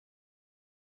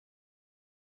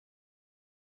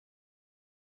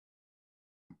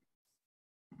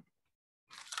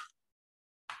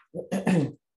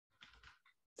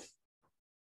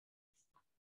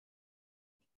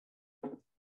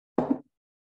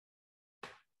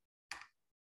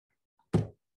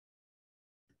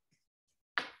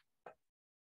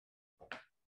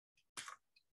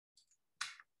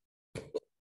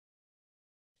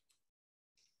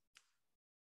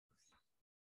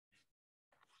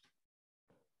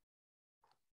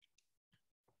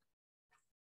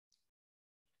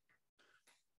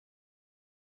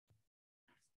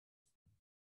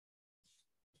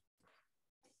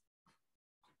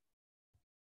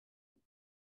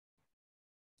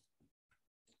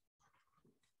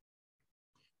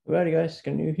Alrighty, guys,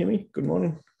 can you hear me? Good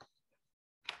morning.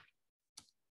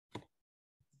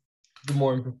 Good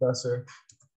morning, Professor.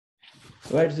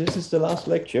 Right, this is the last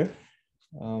lecture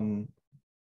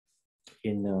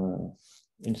in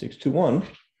 621,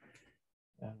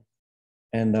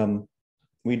 and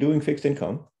we're doing fixed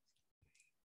income.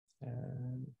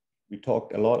 We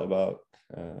talked a lot about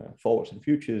forwards and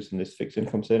futures in this fixed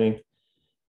income setting.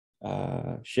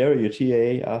 Sherry, your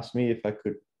TA, asked me if I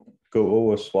could go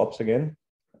over swaps again.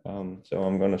 So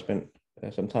I'm going to spend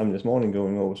some time this morning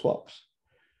going over swaps.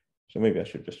 So maybe I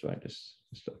should just write this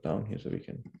stuff down here so we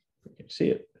can see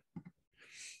it.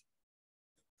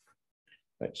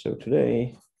 Right, so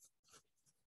today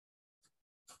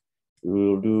we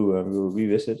will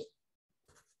revisit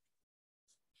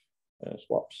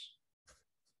swaps.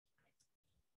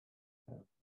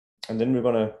 And then we're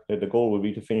gonna, the goal will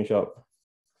be to finish up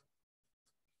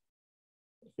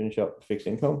fixed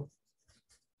income.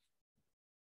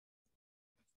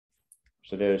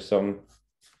 So there's some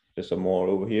more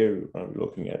over here. We're gonna be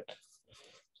looking at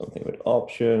something with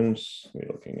options.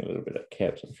 We're looking a little bit at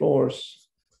caps and floors,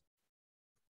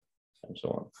 and so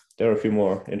on. There are a few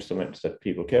more instruments that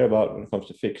people care about when it comes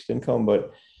to fixed income,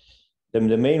 but the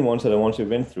main ones that I want to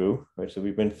went through, right? So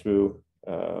we went through,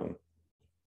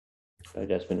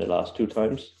 that's been the last two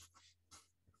times.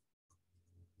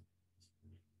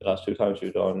 The last two times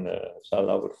we've done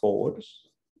started out with forwards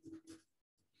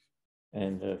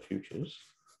and futures.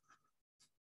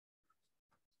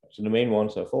 So the main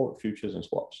ones are forward, futures, and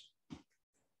swaps.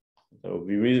 So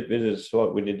we revisited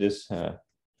swap. We did this. I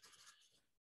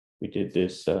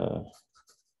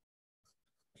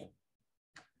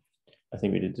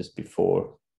think we did this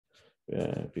before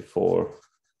the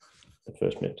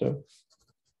first midterm.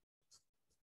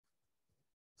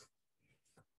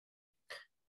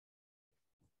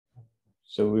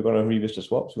 So we're going to revisit the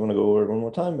swaps. We're going to go over it one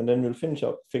more time, and then we'll finish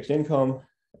up fixed income.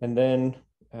 And then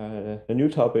the new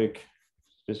topic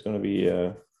is going to be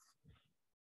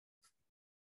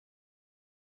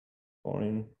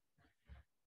foreign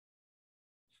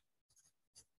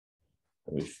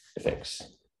with FX.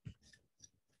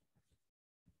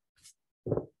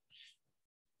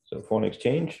 So foreign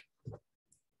exchange.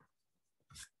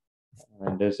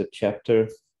 And there's a chapter.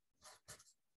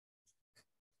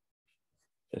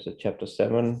 There's a chapter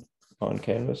 7 on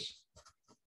Canvas.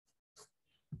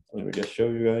 Let me just show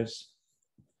you guys.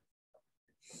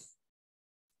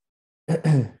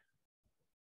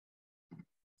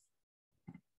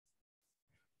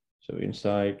 So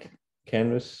inside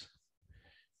Canvas,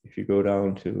 if you go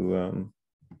down to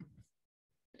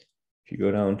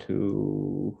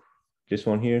this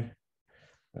one here,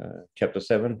 chapter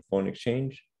 7, foreign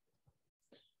exchange.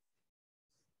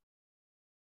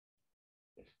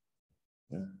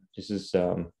 This is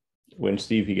when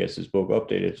Steve gets his book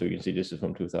updated, so you can see this is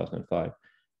from 2005.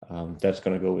 That's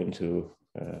going to go into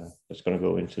the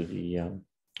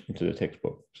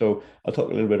textbook. So I'll talk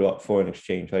a little bit about foreign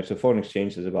exchange, right? So foreign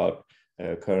exchange is about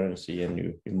currency, and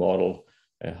you model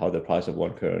how the price of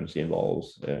one currency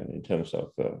evolves in terms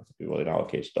of, well, in our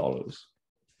case, dollars.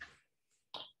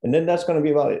 And then that's going to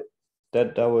be about it.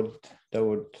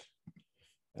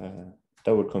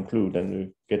 That would conclude, and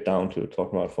we get down to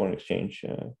talking about foreign exchange.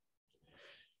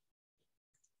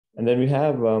 And then we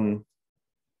have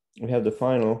the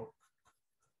final.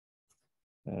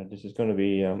 This is going to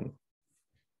be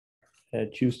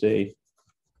Tuesday,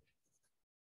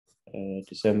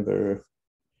 December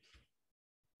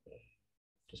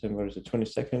is the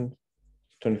 22nd,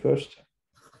 21st.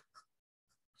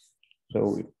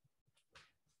 So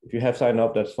if you have signed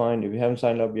up, that's fine. If you haven't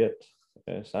signed up yet,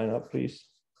 sign up, please.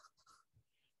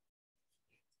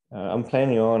 I'm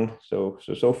planning on, so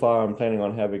far I'm planning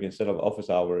on having, instead of office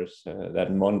hours,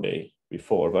 that Monday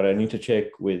before, but I need to check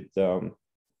with, Anna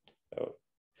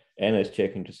is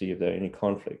checking to see if there are any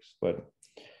conflicts, but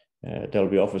there'll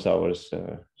be office hours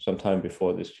sometime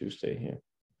before this Tuesday here.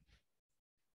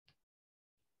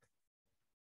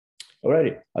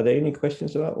 Alrighty, are there any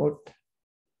questions about what?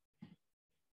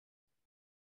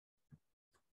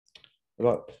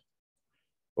 about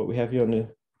what we have here on the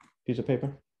piece of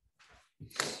paper?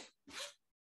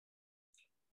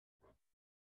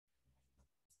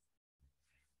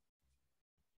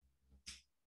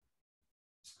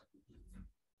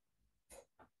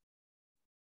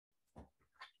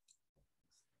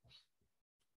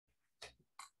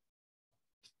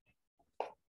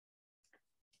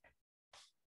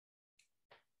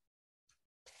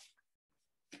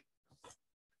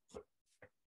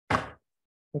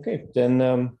 Okay,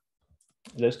 then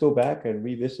let's go back and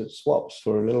revisit swaps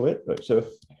for a little bit. Right, so,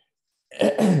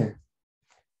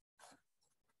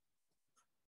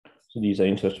 so these are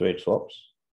interest rate swaps.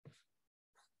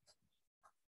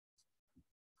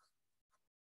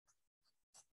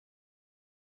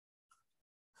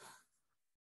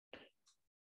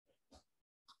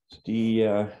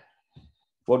 The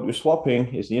what you're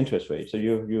swapping is the interest rate. So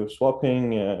you're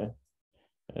swapping a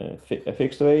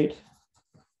fixed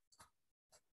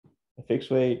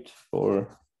rate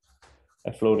for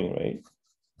a floating rate,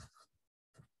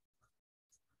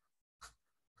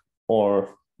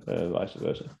 or vice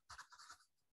versa.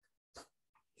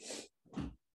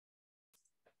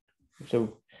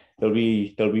 So there'll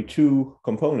be two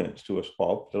components to a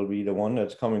swap. There'll be the one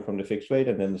that's coming from the fixed rate,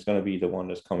 and then there's going to be the one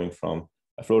that's coming from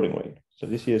a floating rate. So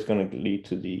this here is going to lead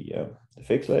to the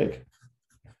fixed leg,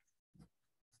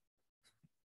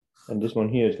 and this one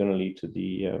here is going to lead to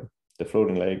the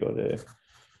floating leg, or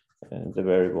the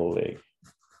variable leg.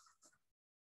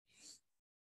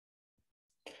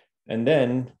 And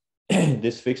then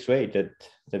this fixed rate that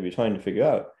we're trying to figure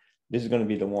out, this is going to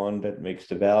be the one that makes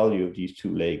the value of these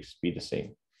two legs be the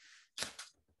same. So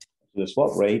the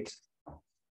swap rate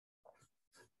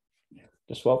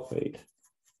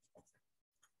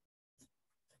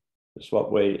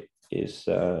is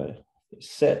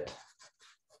set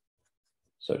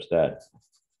such that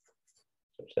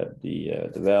the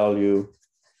value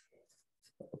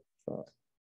of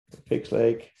the fixed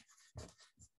leg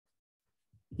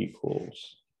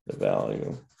equals the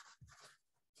value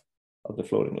of the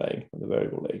floating leg, or the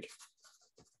variable leg.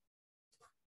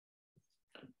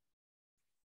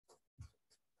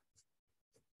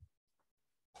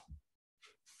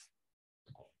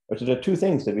 So there are two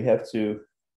things that we have to,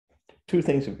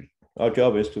 our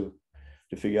job is to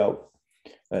figure out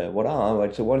what are,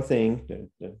 right? So one thing,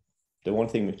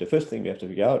 the first thing we have to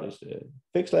figure out is the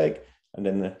fixed leg, and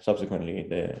then subsequently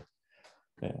the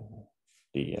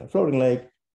floating leg,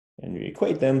 and we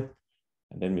equate them,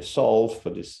 and then we solve for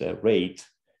this rate,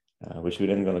 which we're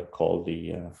then going to call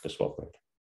the swap rate.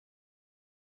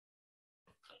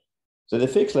 So the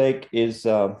fixed leg is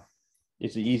the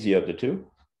easier of the two.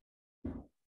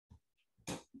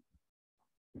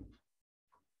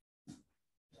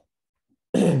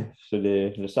 So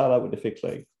let's start out with the fixed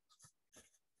leg.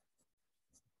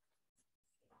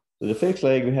 So the fixed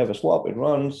leg, we have a swap, it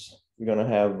runs. We're going to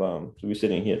have, so we're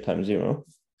sitting here at time 0.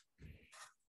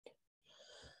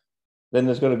 Then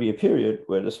there's going to be a period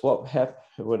where the swap where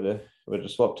the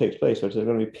swap takes place. So there's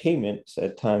going to be payments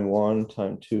at time 1,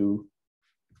 time 2,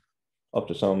 up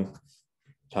to some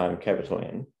time capital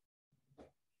N.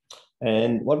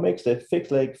 And what makes the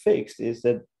fixed leg fixed is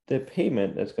that the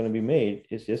payment that's going to be made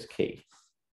is just K.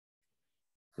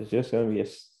 It's just going to be a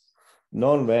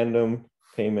non-random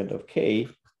payment of K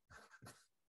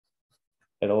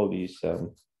at all these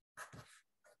time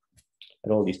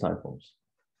points.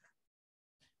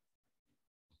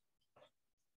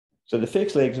 So the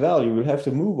fixed leg's value, we'll have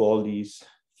to move all these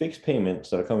fixed payments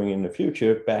that are coming in the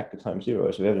future back to time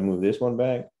 0. So we have to move this one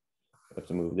back, we have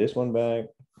to move this one back,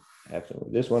 have to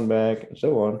move this one back, and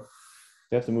so on.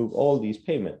 We have to move all these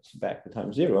payments back to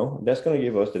time 0. And that's going to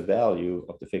give us the value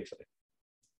of the fixed leg.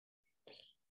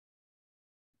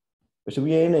 So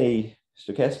we are in a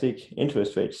stochastic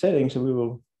interest rate setting, so we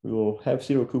will have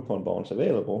 0 coupon bonds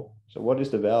available. So what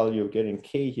is the value of getting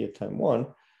K here at time 1?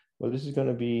 Well, this is going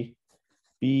to be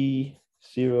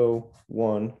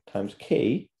B01 times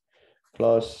K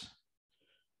plus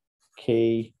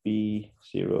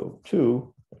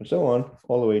KB02, and so on,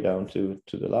 all the way down to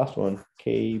the last one,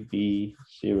 KB0N.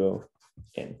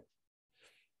 And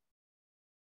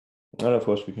of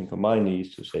course, we can combine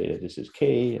these to say that this is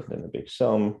K, and then a big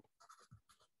sum.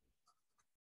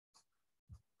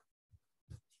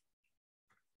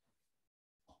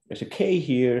 There's a K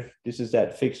here. This is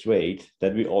that fixed rate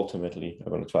that we ultimately are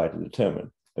going to try to determine.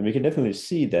 And we can definitely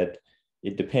see that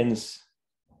it depends,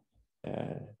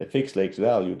 the fixed leg's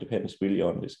value depends really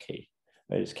on this K.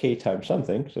 Right? It's K times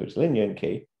something, so it's linear in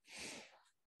K.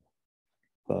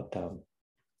 But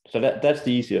so that's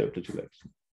the easier of the two legs.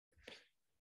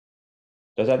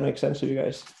 Does that make sense to you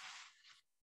guys?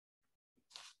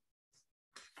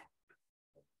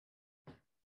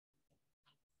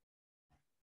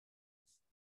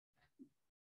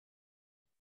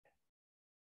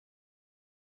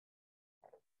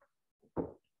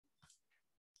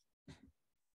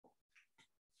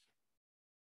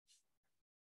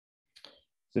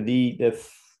 So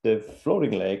the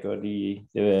floating leg or the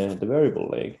variable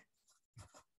leg,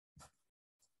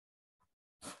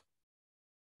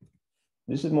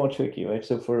 this is more tricky, right?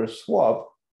 So for a swap,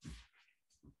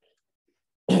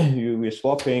 we're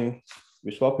swapping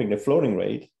the floating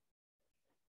rate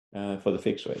for the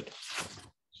fixed rate.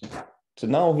 So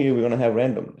now here we're going to have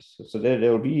randomness. So there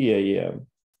will be a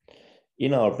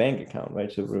in our bank account,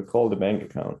 right? So recall the bank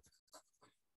account.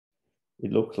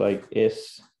 It looks like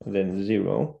S and then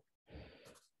 0.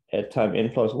 At time n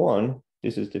plus 1,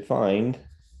 this is defined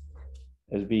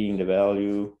as being the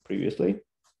value previously,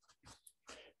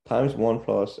 times 1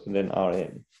 plus and then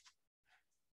Rn.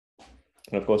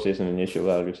 And of course, there's an initial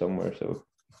value somewhere, so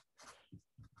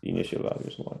the initial value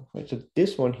is 1. Right? So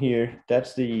this one here,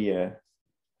 that's the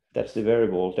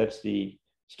variable, that's the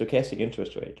stochastic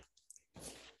interest rate.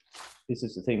 This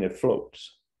is the thing that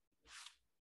floats.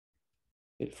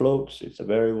 It floats, it's a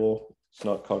variable, it's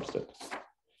not constant.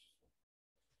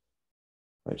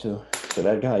 Right, so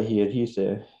that guy here, he's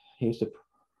a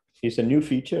new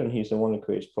feature, and he's the one that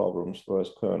creates problems for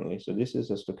us currently. So this is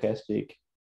a stochastic.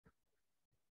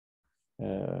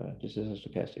 This is a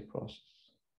stochastic process.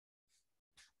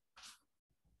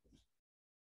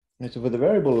 And so for the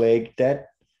variable leg, that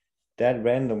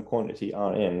random quantity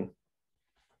Rn,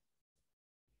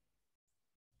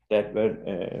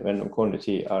 random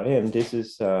quantity Rn, this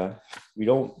is we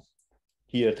don't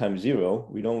here at time 0,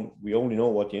 we only know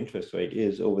what the interest rate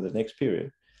is over the next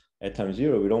period. At time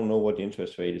 0, we don't know what the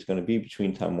interest rate is going to be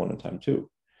between time 1 and time 2.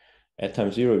 At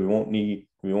time 0, we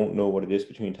won't know what it is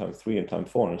between time 3 and time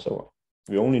 4 and so on.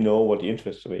 We only know what the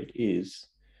interest rate is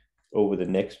over the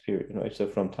next period, right? So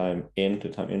from time n to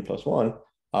time n plus 1,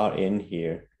 Rn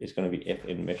here is going to be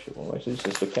Fn measurable, right? So it's a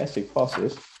stochastic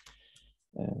process.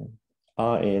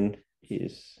 Rn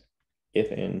is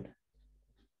Fn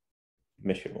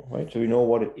measurable, right? So we know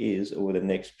what it is over the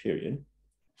next period.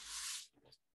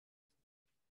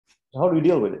 So how do we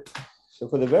deal with it? So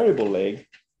for the variable leg,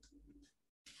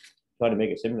 try to make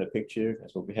a similar picture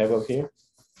as what we have up here.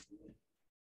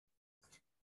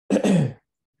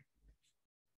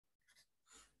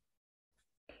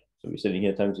 So we're sitting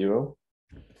here time 0,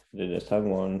 then there's time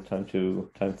 1, time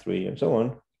 2, time 3, and so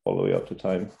on, all the way up to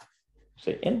time,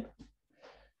 say, n.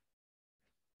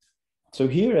 So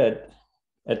here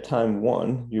at time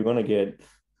 1, you're gonna get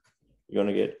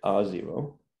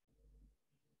R0,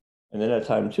 and then at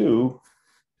time 2,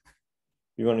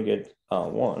 you're gonna get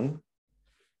R1,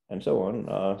 and so on.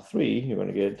 R3, you're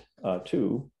gonna get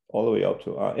R2, all the way up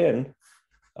to Rn.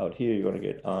 Out here, you're gonna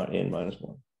get Rn minus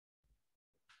 1.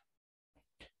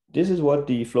 This is what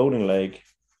the floating leg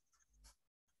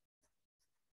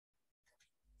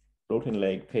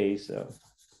pays.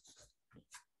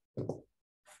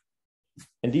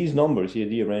 And these numbers here,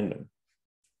 they are random.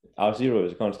 R0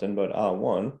 is a constant, but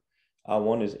R1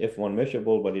 is F1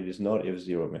 measurable, but it is not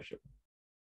F0 measurable.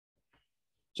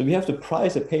 So we have to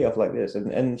price a payoff like this.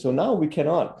 And so now we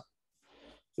can't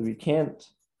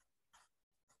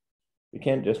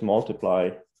just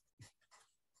multiply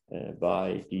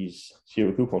by these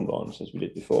zero coupon bonds as we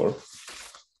did before.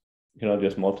 You cannot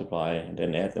just multiply and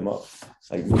then add them up.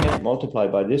 Like we can't multiply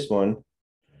by this one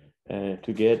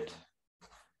to get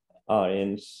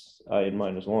Rn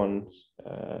minus 1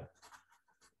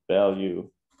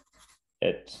 value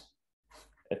at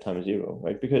time 0,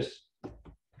 right? Because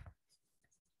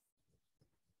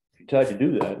if you try to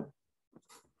do that,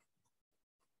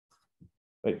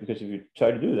 right? Because if you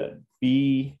try to do that,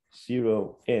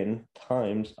 B0n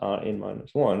times Rn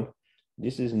minus 1,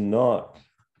 this is not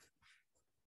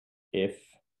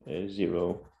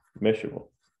F0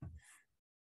 measurable.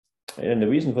 And the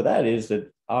reason for that is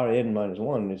that Rn minus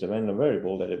 1 is a random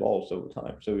variable that evolves over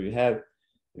time. So if you have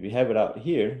it out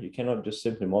here, you cannot just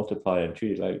simply multiply and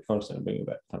treat it like a constant and bring it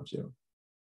back to time 0.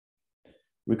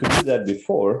 We could do that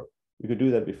before.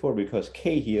 Because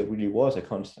K here really was a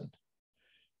constant.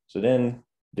 So then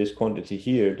this quantity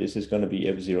here, this is going to be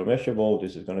F0 measurable.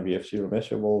 This is going to be F0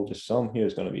 measurable. The sum here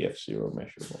is going to be F0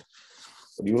 measurable.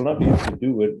 But you will not be able to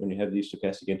do it when you have these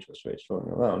stochastic interest rates flowing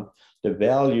around. The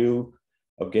value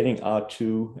of getting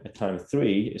R2 at time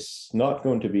 3 is not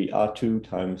going to be R2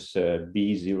 times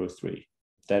B03.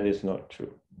 That is not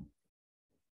true.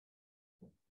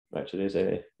 Right, so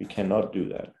we cannot do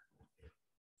that.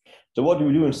 So what do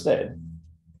we do instead?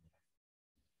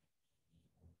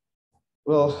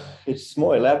 Well, it's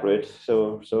more elaborate.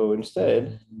 So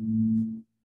instead,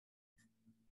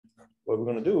 what we're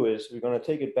going to do is we're going to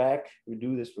take it back. We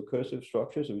do this recursive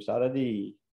structure. So we start at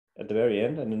the very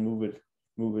end and then move it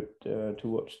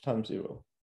towards time 0.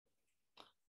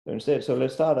 So instead, so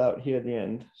let's start out here at the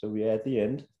end. So we add the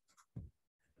end.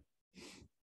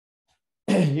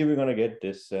 here we're going to get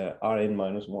this Rn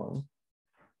minus 1.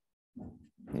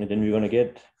 And then we're going to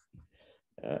get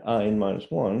Rn minus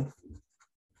 1.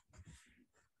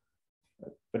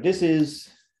 But this is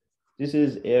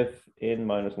Fn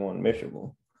minus 1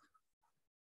 measurable.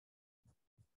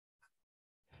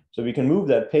 So we can move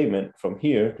that payment from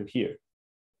here to here.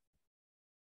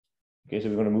 Okay, so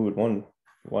we're going to move it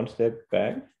one step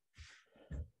back.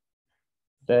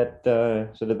 That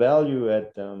so the value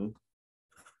at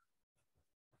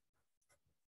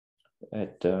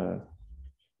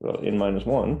well, n minus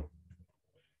 1,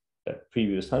 that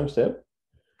previous time step,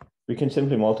 we can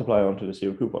simply multiply onto the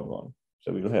zero coupon bond.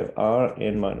 So we will have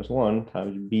Rn minus 1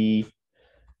 times B,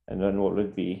 and then what would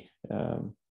it be?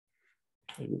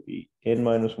 It would be n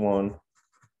minus 1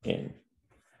 n.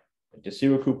 The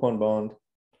zero coupon bond,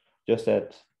 just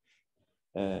at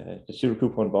the zero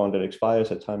coupon bond that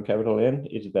expires at time capital N,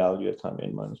 its value at time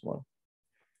n minus 1.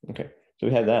 Okay, so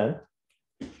we have that.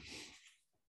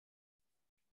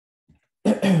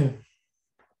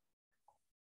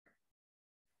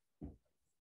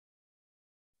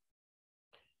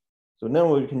 So now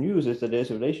what we can use is that there's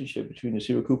a relationship between the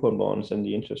zero coupon bonds and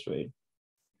the interest rate.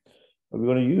 What we're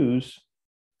going to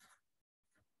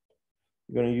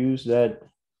use that.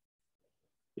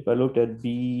 If I looked at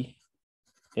B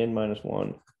n minus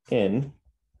 1 n,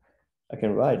 I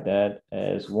can write that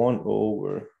as 1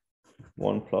 over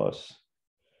 1 plus,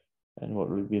 and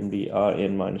what will be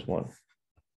Rn minus 1.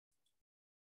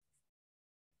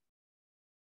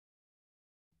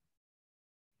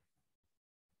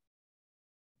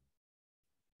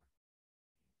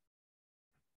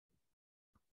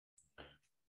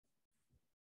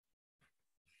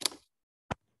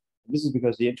 This is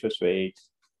because the interest rate,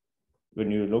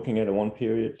 when you're looking at a one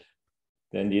period,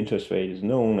 then the interest rate is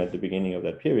known at the beginning of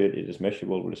that period. It is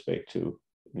measurable with respect to,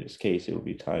 in this case, it will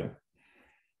be time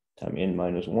n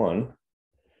minus 1.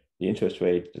 The interest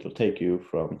rate that will take you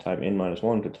from time n minus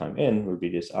 1 to time n will be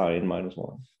this Rn minus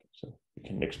 1. So you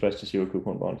can express the zero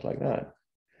coupon bonds like that.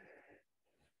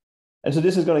 And so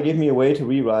this is going to give me a way to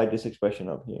rewrite this expression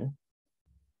up here.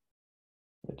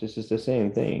 This is the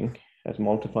same thing as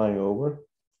multiplying over.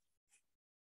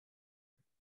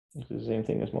 This is the same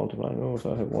thing as multiplying over.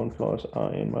 So I have 1 plus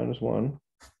Rn minus 1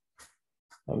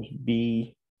 times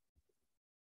B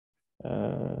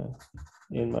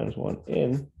n minus 1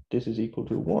 n. This is equal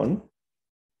to 1.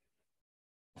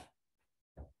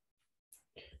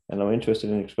 And I'm interested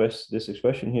in this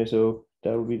expression here. So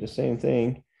that will be the same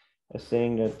thing as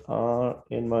saying that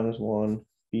Rn minus 1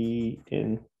 B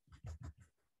n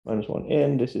minus 1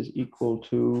 n. This is equal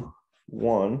to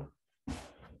 1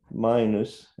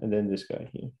 minus, and then this guy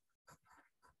here.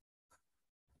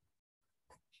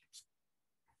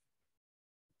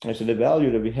 And so the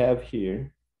value that we have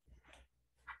here,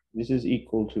 this is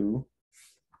equal to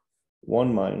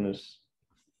 1 minus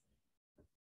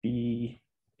B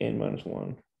n minus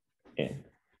 1 n.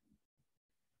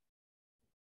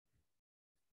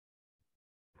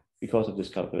 Because of this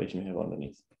calculation we have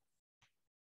underneath.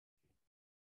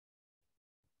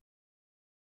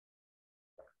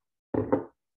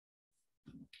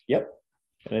 Yep.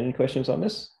 Any questions on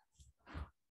this?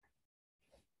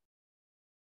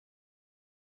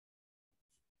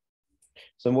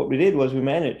 So what we did was we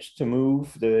managed to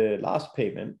move the last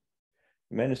payment.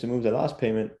 We managed to move the last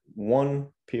payment one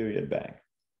period back.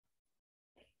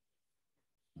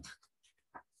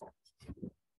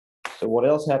 So what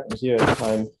else happens here at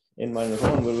time n minus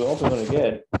 1? We're also going to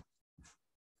get,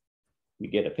 we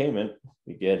get a payment.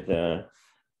 We get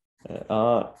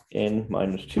Rn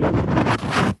minus 2.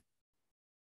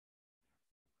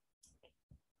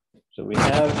 So we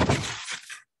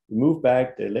move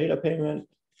back the later payment,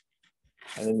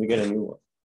 and then we get a new one.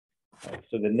 Right,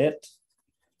 so the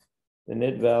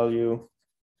net value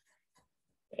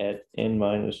at n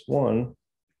minus 1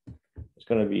 is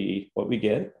going to be what we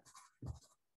get,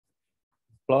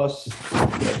 plus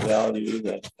that value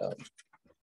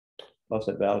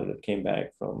that came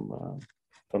back from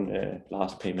the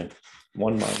last payment,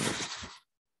 1 minus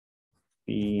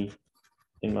B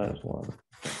n minus 1.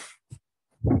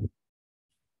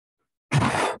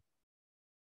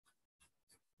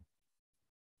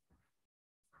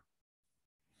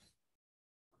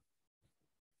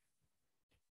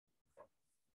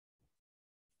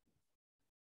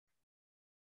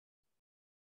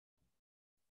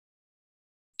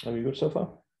 Are we good so far?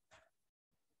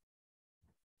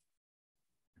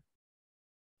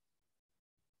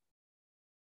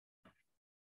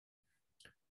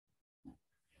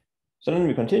 So then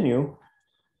we continue.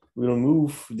 We'll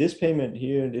move this payment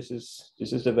here. This is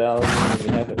the value we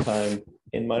have at time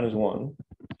n minus 1.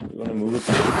 We're going to move it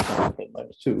back to time n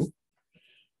minus 2.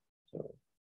 So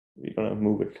we're going to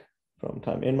move it from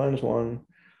time n-1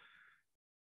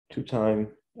 to time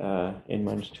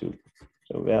n-2.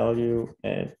 So value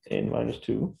at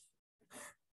n-2.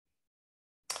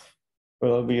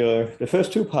 Well, the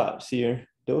first two parts here,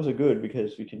 those are good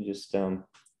because we can just,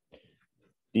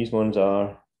 these ones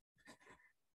are,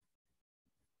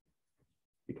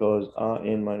 because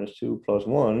Rn-2 plus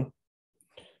 1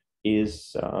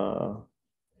 is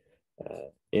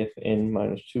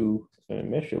Fn-2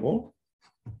 measurable,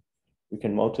 we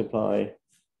can multiply,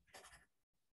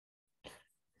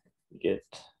 we get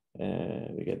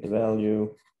the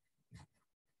value,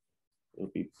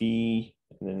 it'll be B,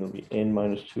 and then it'll be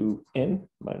n-2 n-1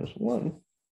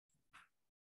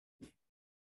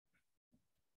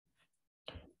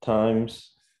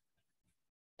 times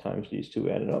these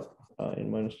two added up,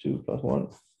 n-2 plus 1.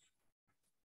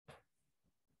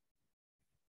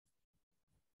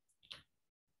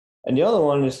 And the other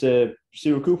one is the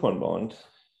zero coupon bond.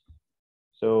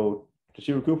 So the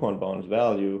zero coupon bond's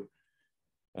value,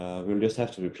 we'll just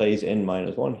have to replace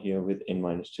n-1 here with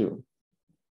n-2.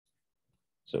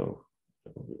 So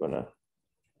we're gonna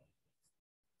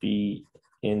be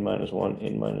n-1,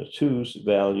 n-2's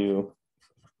value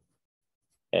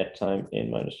at time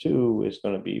n-2 is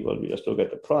going to be, well, we just look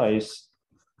at the price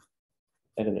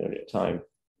at an earlier time.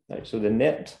 Right? So the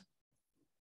net,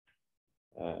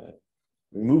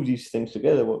 we move these things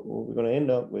together, what we're going to end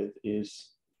up with is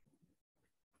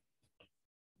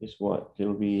what?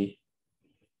 It'll be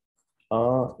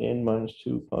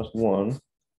Rn-2 plus 1,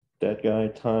 that guy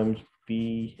times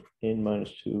B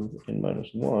n-2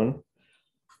 n-1, and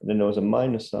then there was a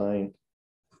minus sign,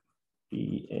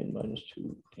 B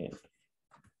n-2 n.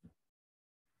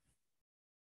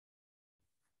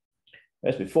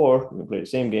 As before, we play the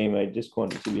same game, right? This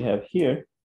quantity we have here,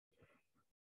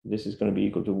 this is going to be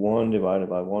equal to 1 divided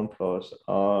by 1 plus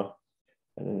R,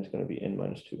 and then it's going to be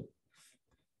n-2.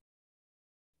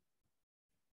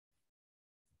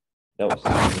 That was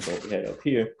the same what we had up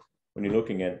here. When you're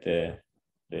looking at the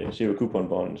zero coupon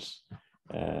bonds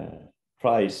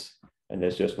price, and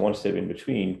there's just one step in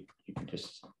between, you can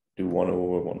just do 1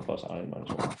 over 1 plus R n-1.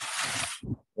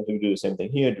 If we do the same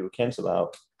thing here, do a cancel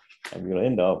out, and we're going to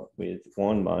end up with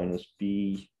 1 minus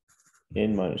B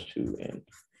n-2 n.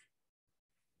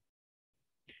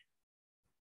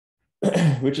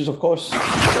 Which is of course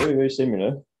very, very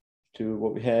similar to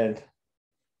what we had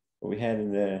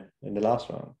in the last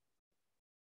round.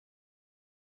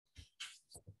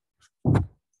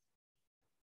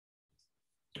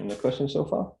 Any questions so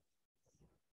far?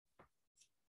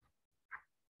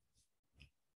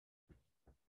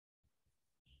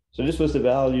 So this was the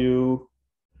value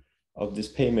of this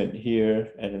payment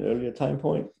here at an earlier time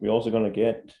point. We're also going to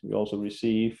get, we also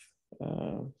receive,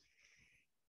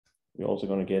 we're also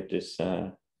going to get this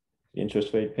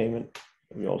interest rate payment.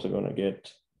 We're also going to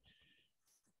get,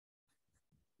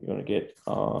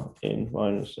 n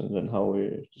minus, and then how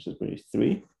we, this is really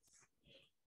 3.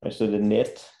 Right, so the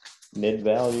net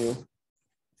value,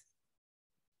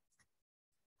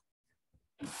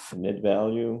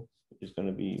 is going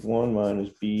to be 1 minus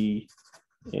B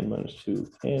n-2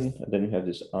 n, and then we have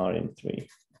this Rn3,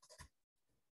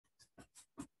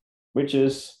 which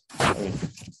is, I mean,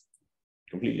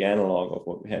 completely analog of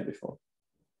what we had before.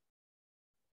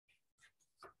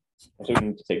 So we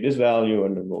need to take this value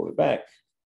and then roll it back.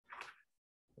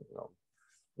 The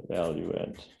value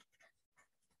at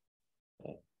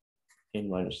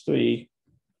n-3,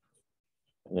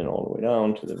 and then all the way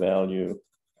down to the value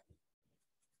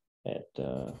at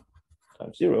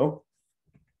time 0.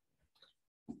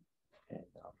 And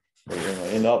what we're going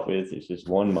to end up with is this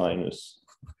 1 minus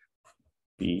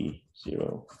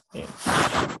B0 n.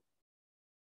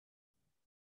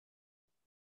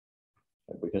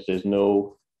 Because there's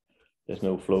no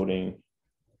floating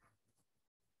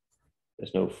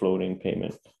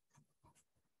payment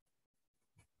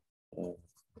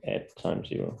at time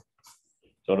 0.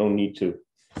 So I don't need to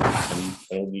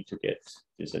get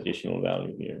this additional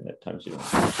value here at time 0.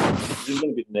 This is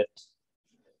going to be the net.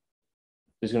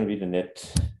 This is going to be the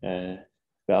net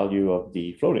value of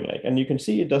the floating leg, and you can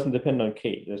see it doesn't depend on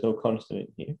k. There's no constant in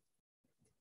here.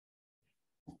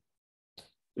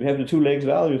 We have the two legs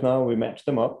values now. We match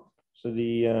them up. So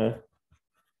the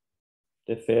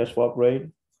fair swap rate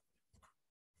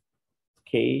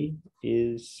k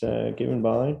is given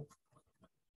by,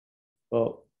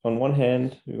 well, on one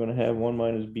hand we're going to have 1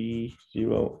 minus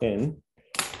b0 n.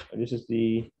 This is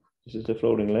the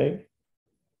floating leg,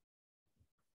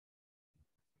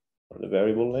 or the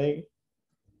variable leg,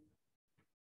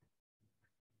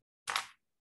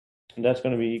 and that's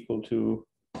going to be equal to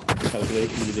the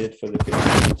calculation we did for the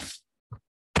fair.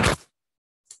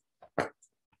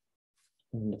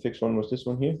 And the fixed one was this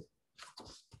one here.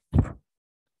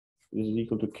 This is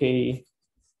equal to K,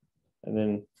 and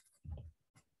then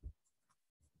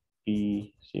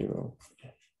B0.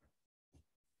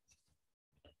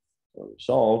 So we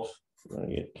solve, we're going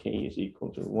to get K is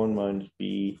equal to 1 minus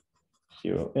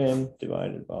B0M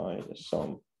divided by the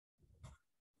sum.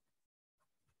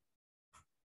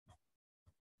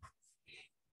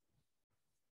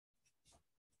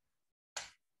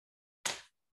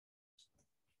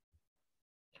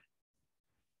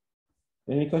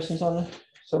 Any questions on it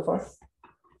so far?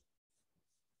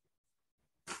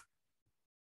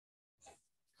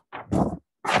 Does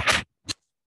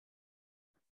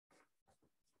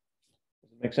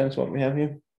it make sense what we have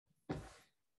here?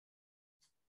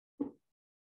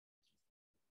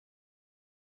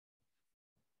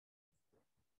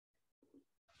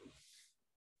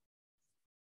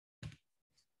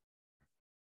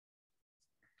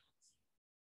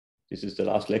 This is the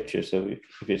last lecture, so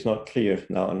if it's not clear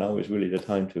now is really the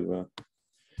time to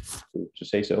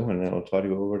say so, and then I'll try to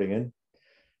go over it again.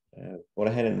 What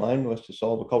I had in mind was to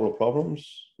solve a couple of problems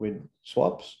with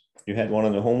swaps. You had one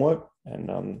on the homework, and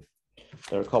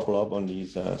there are a couple up on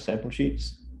these sample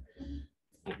sheets.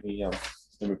 Let me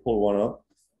pull one up.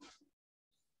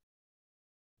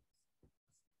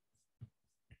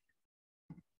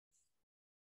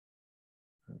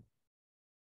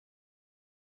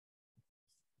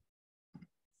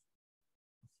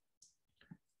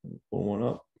 Pull one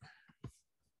up.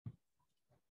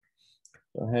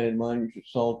 So I had in mind you should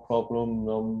solve problem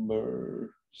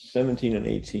number 17 and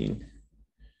 18.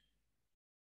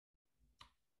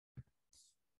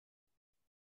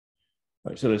 All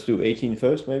right, so let's do 18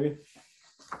 first, maybe.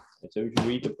 So if you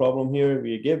read the problem here,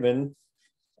 we're given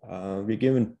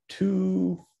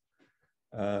two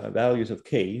values of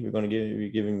K. We're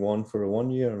giving one for a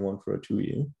 1 year and one for a 2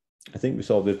 year. I think we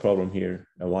solved this problem here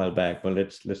a while back, but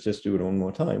let's just do it one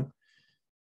more time.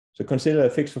 So consider a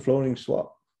fixed for floating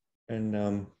swap,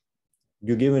 and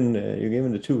you're given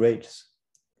the two rates.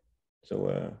 So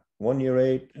a 1 year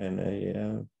rate and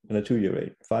a 2 year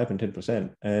rate, 5 and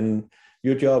 10%. And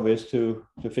your job is to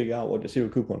figure out what the zero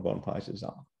coupon bond prices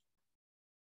are.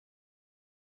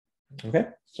 Okay,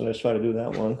 so let's try to do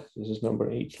that one. This is number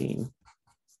 18.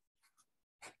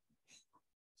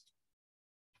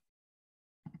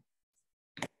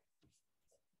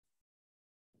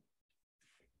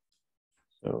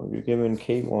 So you're given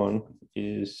K1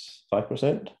 is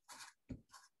 5%.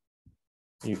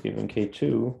 You're given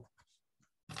K2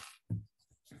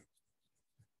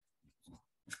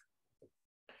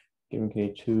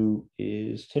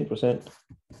 is 10%.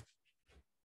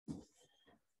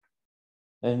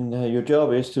 And your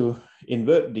job is to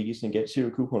invert these and get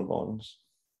zero coupon bonds.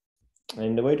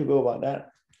 And the way to go about that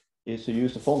is to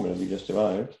use the formula we just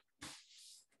derived.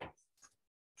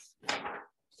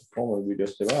 The formula we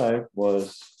just derived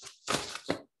was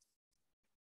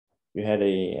you had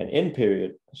an end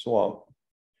period swap,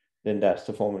 then that's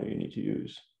the formula you need to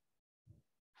use.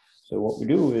 So what we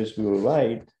do is we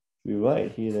write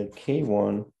here that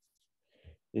K1,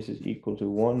 this is equal to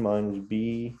 1 minus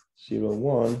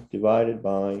B01 divided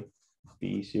by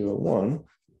B01.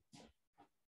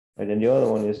 And then the other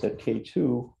one is that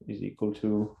K2 is equal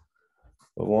to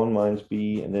 1 minus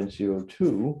B and then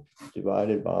 0.2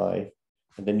 divided by,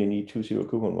 and then you need two zero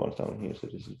coupon bonds down here. So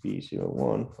this is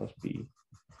B01 plus B02.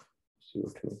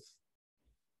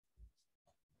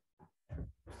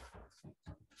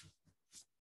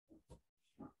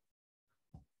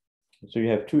 So you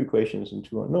have two equations and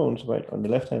two unknowns, right? On the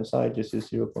left-hand side, this is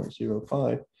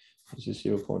 0.05, this is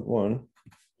 0.1. So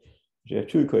you have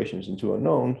two equations and two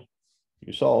unknowns,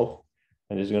 you solve,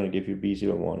 and this is going to give you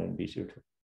B01 and B02.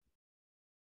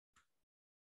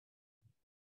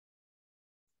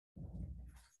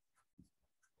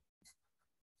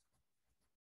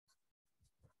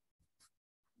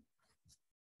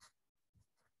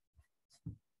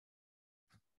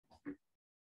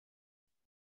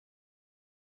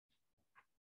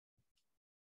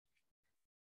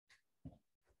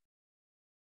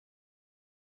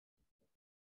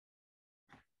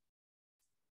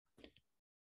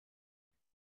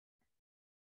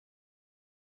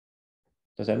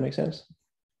 Does that make sense?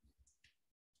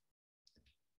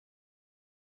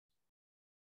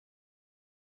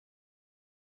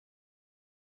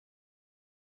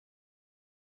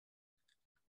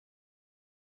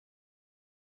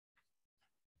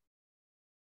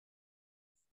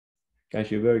 Guys,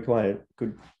 you're very quiet.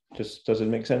 Does it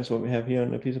make sense what we have here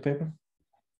on a piece of paper?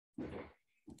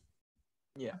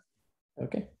 Yeah.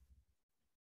 Okay.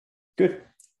 Good.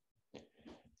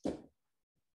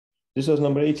 This was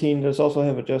number 18. Let's also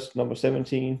have just number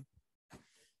 17.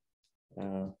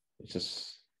 it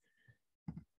just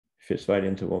fits right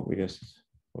into what we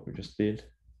just did.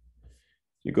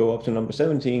 You go up to number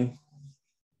 17.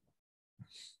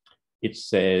 It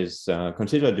says,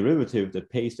 consider a derivative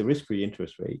that pays the risk-free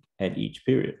interest rate at each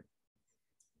period.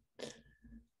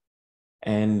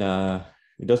 And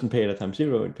it doesn't pay at time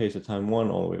 0, it pays at time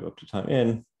 1 all the way up to time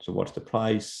n. So what's the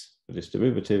price for this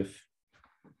derivative?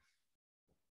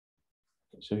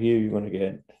 So here you're going to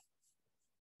get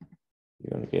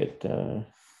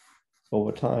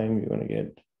over time,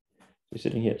 you're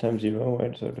sitting here at time 0,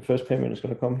 right? So the first payment is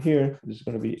going to come here. This is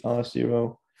going to be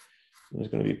R0. There's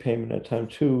going to be payment at time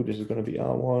 2. This is going to be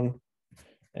R1.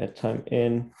 At time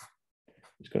n,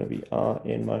 it's going to be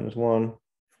Rn minus 1.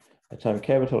 At time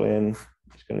capital N,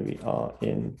 it's going to be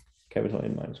Rn capital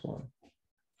N minus 1.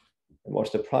 And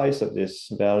what's the price of this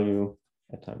value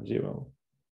at time 0?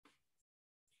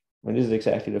 And this is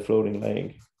exactly the floating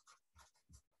leg.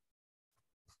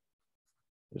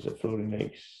 There's a floating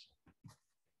leg's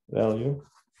value.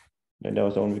 And that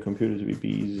was only computed to be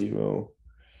B0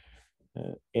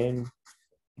 N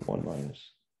 1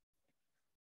 minus.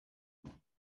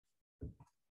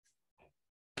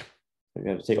 You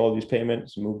have to take all these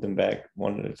payments, move them back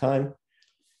one at a time,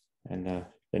 and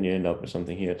then you end up with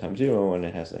something here at time 0, and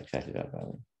it has exactly that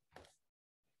value.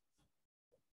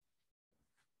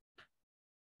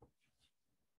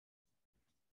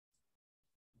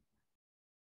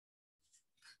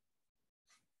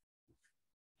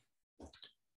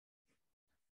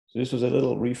 So this was a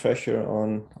little refresher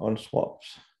on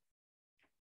swaps.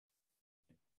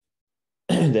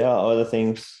 There are other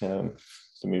things.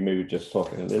 So maybe just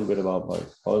talking a little bit about like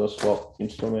other swap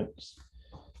instruments.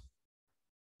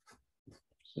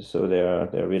 So they're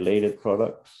related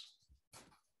products.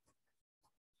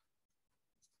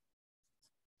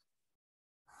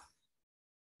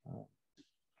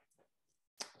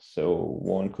 So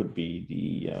one could be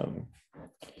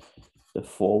the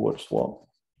forward swap.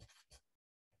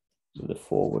 So the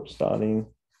forward starting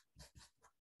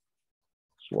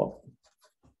swap.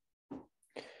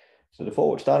 So the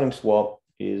forward starting swap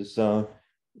is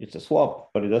it's a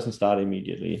swap, but it doesn't start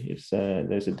immediately. It's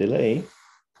there's a delay.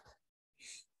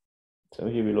 So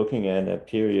here we're looking at a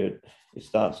period. It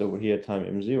starts over here at time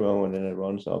m0, and then it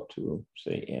runs up to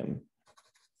say m.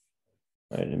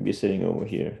 Right, and we're sitting over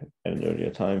here at an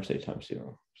earlier time, say time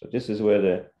 0. So this is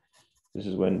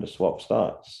when the swap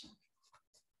starts,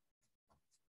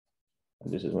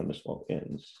 and this is when the swap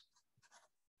ends.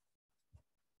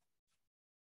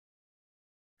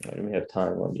 Right, and we have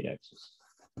time on the axis.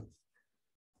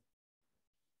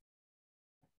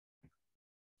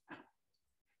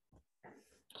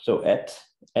 So at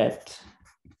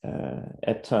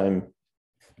time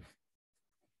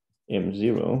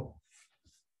m0,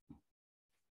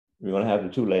 we're going to have the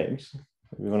two legs.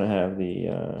 We're going to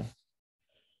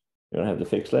have the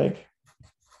fixed leg.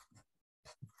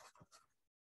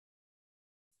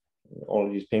 All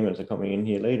of these payments are coming in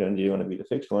here later, and they're going to be the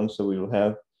fixed ones. So we will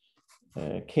have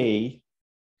K,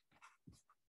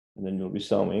 and then you'll be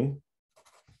summing.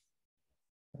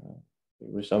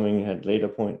 We're summing at later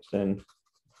points than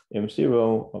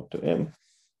M0 up to M.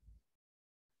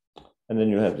 And then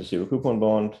you have the zero coupon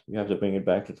bond. You have to bring it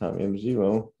back to time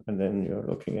M0, and then you're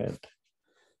looking at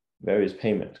various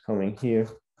payments coming here.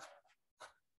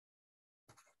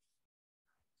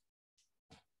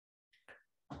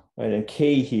 Right, and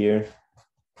K here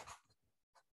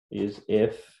is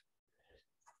F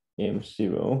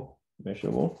M0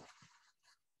 measurable.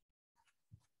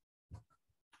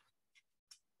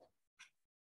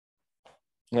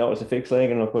 Now it's a fixed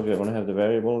leg, and of course we're going to have the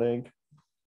variable leg.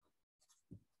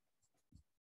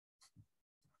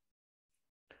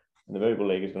 And the variable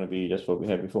leg is going to be just what we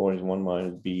had before, is 1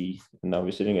 minus B. And now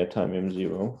we're sitting at time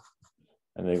M0,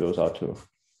 and then it goes out to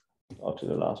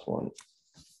the last one.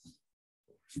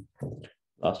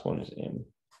 Last one is M.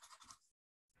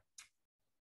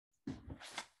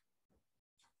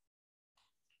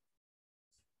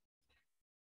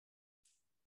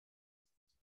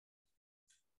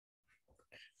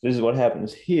 This is what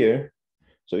happens here.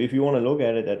 So if you want to look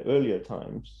at it at earlier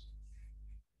times,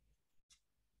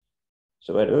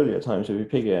 so at earlier times, if you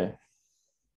pick an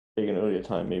earlier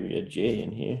time, maybe a J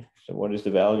in here. So what is the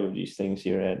value of these things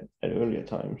here at earlier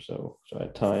times? So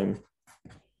at time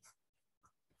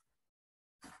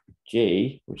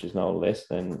J, which is now less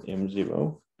than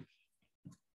M0.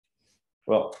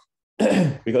 Well,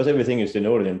 because everything is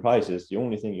denoted in prices, the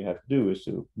only thing you have to do is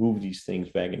to move these things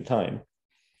back in time.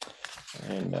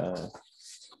 And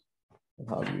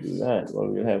how do you do that?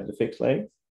 Well, you have the fixed leg.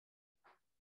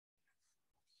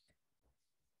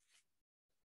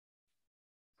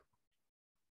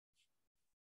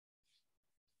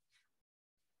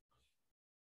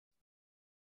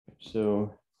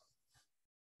 So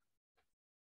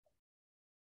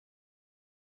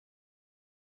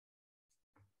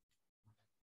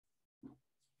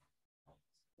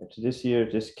this here,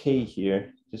 this K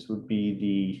here, this would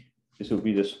be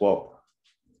the swap.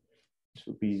 This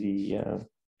would be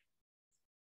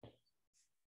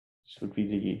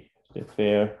the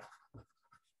fair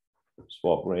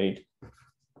swap rate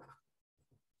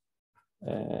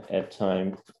at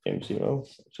time M0.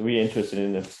 So we're interested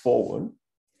in the forward.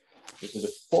 This is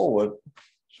the forward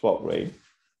swap rate.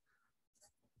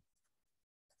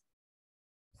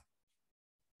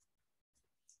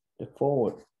 The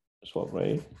forward swap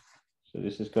rate. So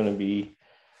this is going to be,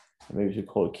 maybe we should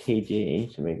call it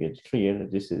KJ to make it clear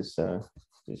that this is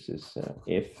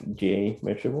FJ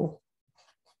measurable.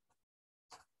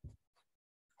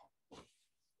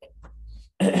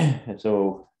 And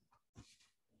so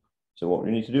what we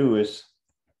need to do is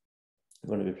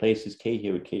we're going to replace this K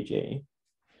here with KJ.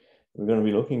 We're going to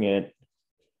be looking at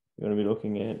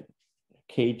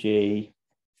KJ.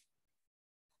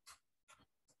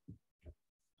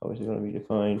 How is it going to be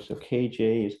defined? So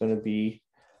KJ is going to be,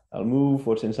 I'll move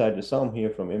what's inside the sum here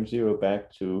from M0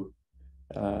 back to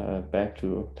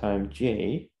time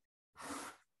J.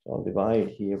 So I'll divide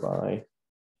here by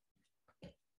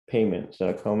payments that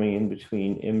are coming in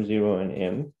between M0 and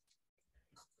M.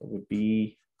 It would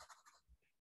be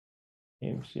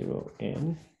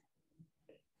M0N.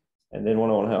 And then what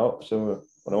I want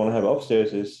to have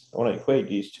upstairs is I want to equate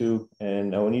these two,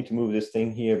 and I will need to move this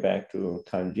thing here back to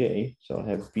time J. So I'll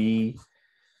have B,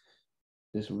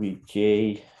 this will be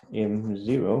J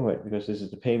M0, right? Because this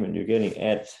is the payment you're getting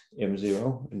at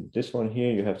M0. And this one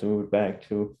here, you have to move it back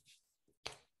to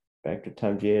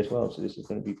time J as well. So this is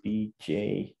going to be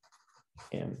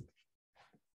BJM.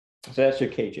 So that's your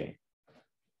KJ.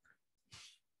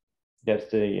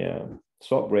 That's the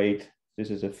swap rate. This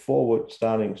is a forward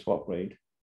starting swap rate.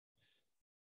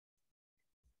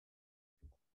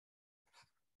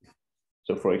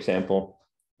 So for example,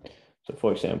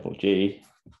 J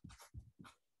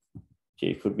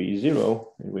could be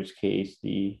 0, in which case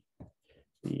the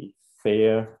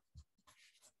fair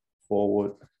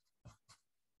forward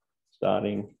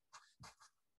starting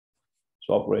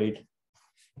swap rate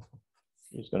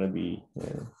is going to be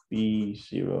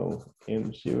B0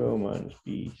 M0 minus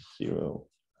B0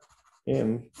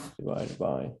 M divided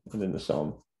by, and then the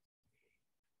sum.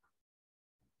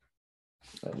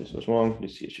 This was wrong.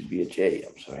 This here should be a J.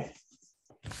 I'm sorry.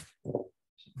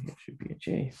 It should be a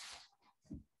J.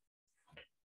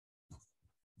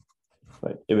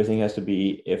 But everything has to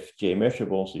be FJ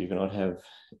measurable, so you cannot have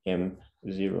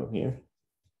M0 here.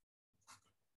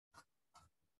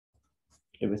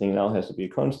 Everything now has to be a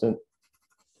constant.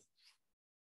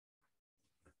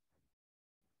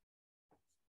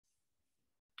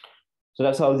 So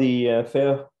that's how the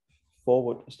fair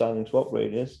forward starting swap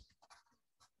rate is.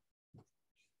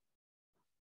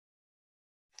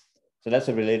 So that's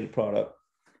a related product.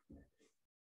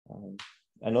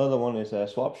 Another one is a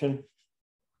swaption.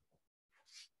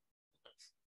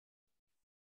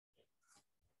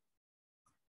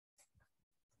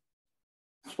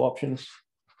 Swaptions.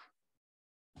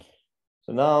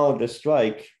 So now the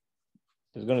strike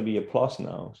is going to be a plus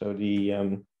now. So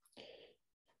the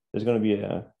there's going to be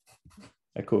a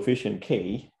coefficient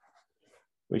K,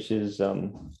 which is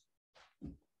so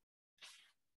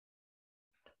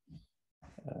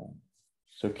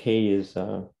K is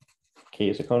a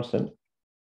constant.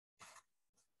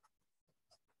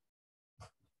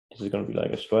 This is going to be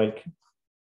like a strike.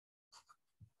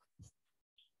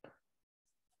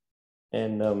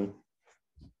 And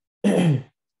and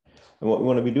what we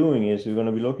want to be doing is we're going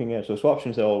to be looking at, so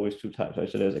swaptions are always two types, right?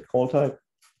 So there's a call type.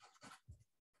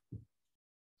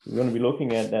 We're going to be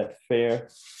looking at that fair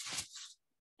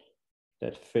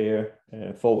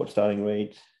forward starting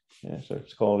rate. So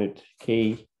let's call it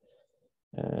K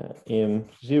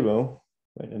M0,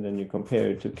 right? And then you compare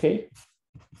it to K.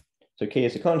 So K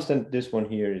is a constant. This one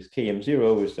here is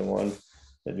KM0 is the one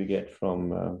that we get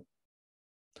from,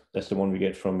 that's the one we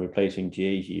get from replacing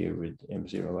J here with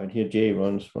M0, right? Here J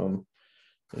runs from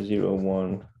 0,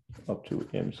 1 up to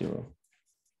M0.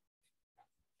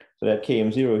 So that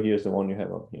KM0 here is the one you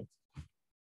have up here.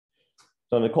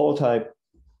 So on the call type,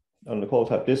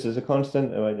 this is a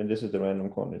constant, right? And this is the random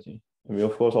quantity. And we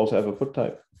of course also have a put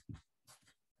type.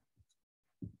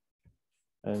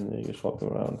 And you swap them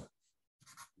around.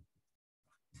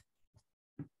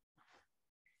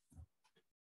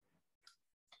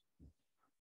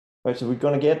 Right, so we're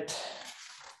going to get,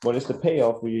 what is the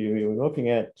payoff we were looking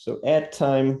at? So at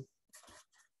time,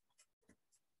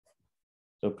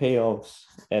 so payoffs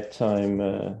at time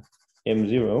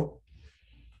M0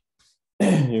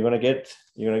 you're gonna get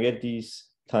these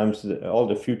times all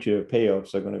the future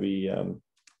payoffs are gonna be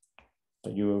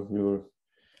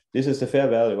this is the fair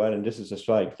value, right? And this is a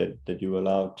strike that you're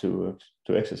allowed to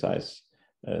exercise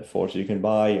for. So you can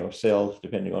buy or sell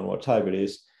depending on what type it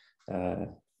is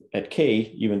at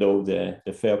K, even though the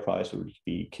fair price will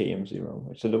be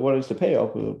KM0. So what is the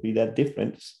payoff will be that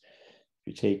difference. If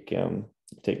you take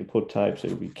a put type, so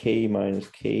it'll be K minus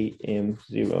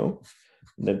KM0,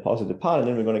 and then positive part, and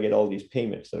then we're going to get all these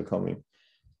payments that are coming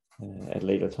at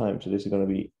later time. So this is going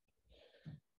to be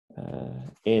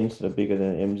N, so bigger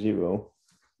than M0,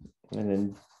 and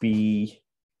then B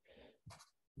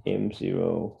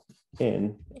M0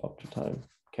 N up to time,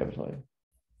 capital N.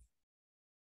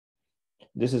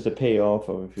 This is the payoff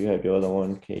of if you have the other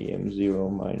one, KM0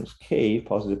 minus K,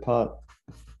 positive part,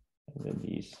 and then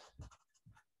these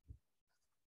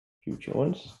future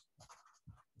ones.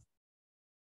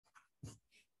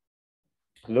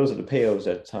 So those are the payoffs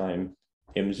at time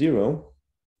M0.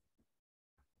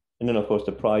 And then of course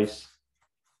the price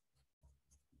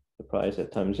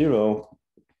at time 0,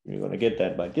 you're going to get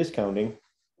that by discounting.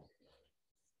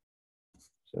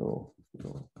 So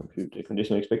compute the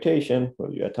conditional expectation.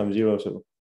 Well, you at time 0, so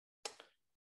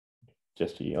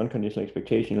just the unconditional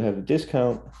expectation, you'll have the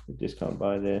discount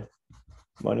by the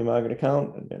money market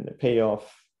account, and then the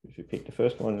payoff. If you pick the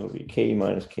first one, it'll be K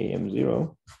minus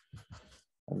KM0,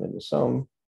 and then the sum.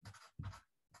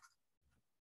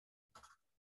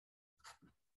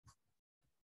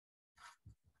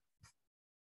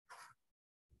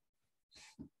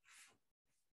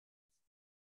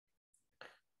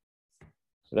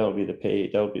 So that will be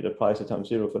the price at time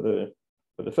 0 for the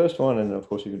first one, and then of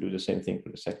course you can do the same thing for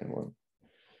the second one.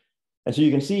 And so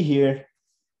you can see here,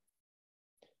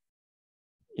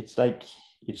 it's like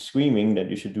it's screaming that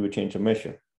you should do a change of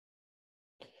measure.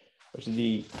 Which is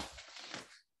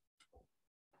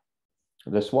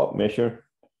the swap measure.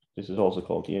 This is also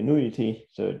called the annuity.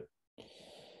 So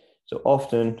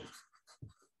often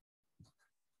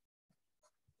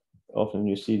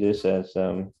you see this as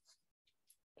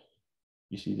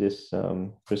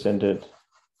presented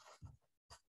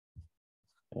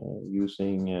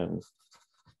using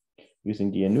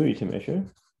the annuity measure.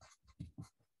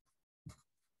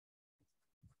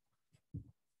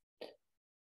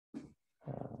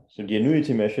 So the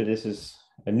annuity measure, this is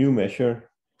a new measure.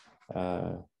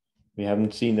 We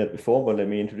haven't seen that before, but let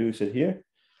me introduce it here.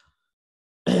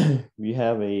 We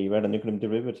have a radical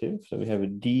derivative. So we have a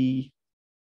D,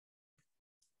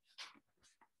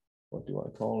 what do I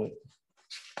call it?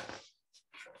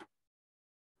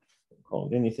 Call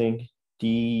it anything.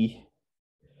 D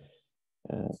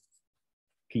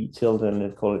P tilde, and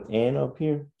let's call it N up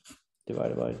here,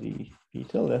 divided by the P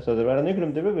tilde. So the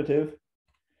radical derivative,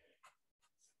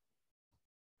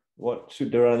 what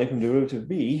should the radical derivative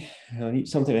be? I need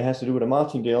something that has to do with a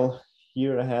martingale.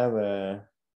 Here I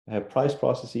have price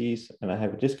processes and I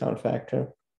have a discount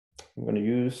factor. I'm going to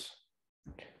use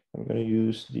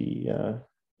the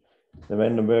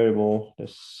random variable, the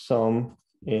sum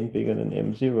n bigger than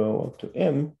m0 up to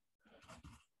m,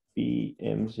 b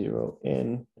m0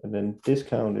 n, and then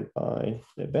discount it by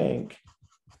the bank.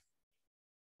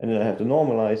 And then I have to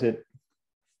normalize it.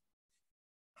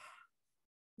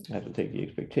 I have to take the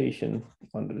expectation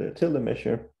under the tilde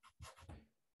measure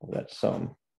of that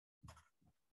sum.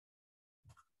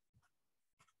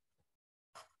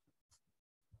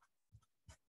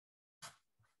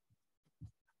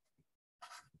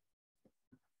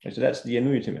 And so that's the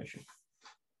annuity measure.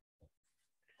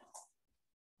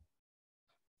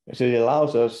 And so it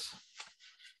allows us,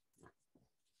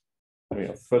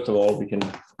 first of all, we can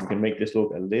make this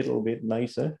look a little bit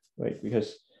nicer, right?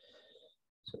 Because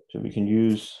so we can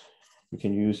use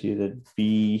here that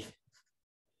B,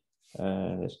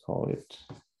 let's call it,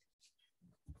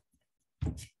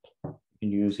 we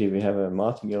can use here, we have a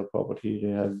martingale property to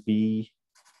have B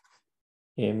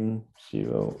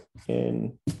M0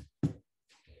 N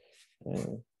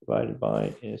divided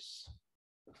by S.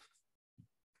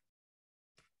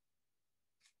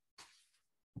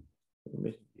 I'm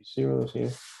missing these zeros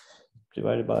here,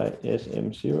 divided by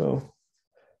SM0.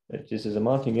 This is a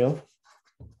martingale.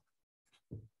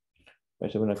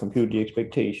 Right, so when I compute the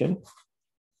expectation,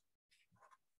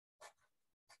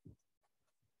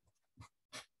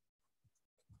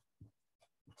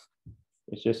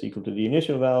 it's just equal to the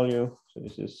initial value. So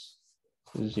this is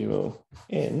 0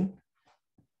 n.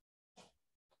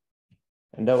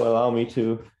 And that will allow me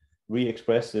to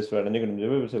re-express this radical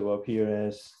derivative up here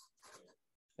as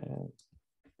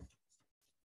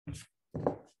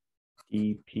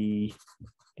dp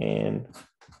and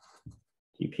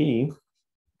dp.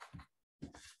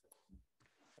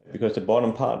 because the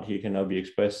bottom part here can now be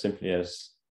expressed simply as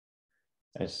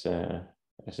a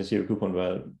zero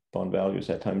coupon bond values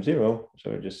at time 0.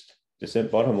 So just the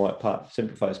bottom part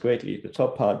simplifies greatly. The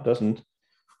top part doesn't.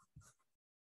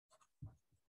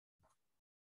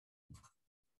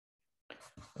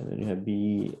 And then you have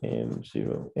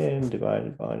BM0N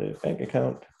divided by the bank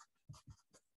account.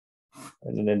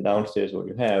 And then downstairs what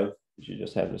you have is you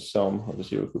just have the sum of the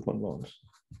zero coupon bonds.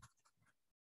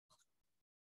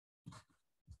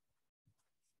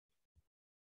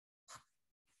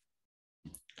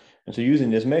 And so using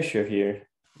this measure here,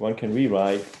 one can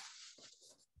rewrite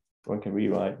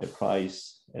the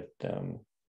price at time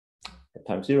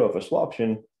 0 of a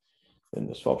swaption, then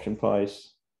the swaption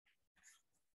price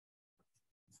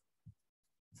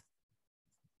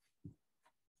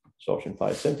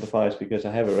simplifies because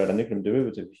I have a radical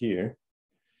derivative here.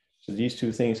 So these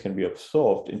two things can be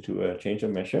absorbed into a change of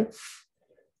measure.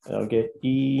 And I'll get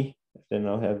E, then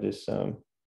I'll have this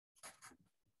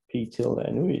P tilde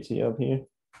annuity up here.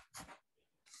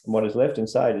 And what is left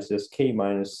inside is this K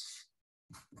minus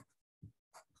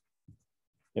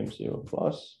M0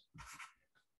 plus.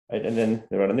 Right? And then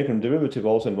the radical derivative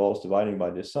also involves dividing by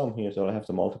this sum here, so I have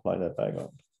to multiply that back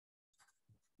up.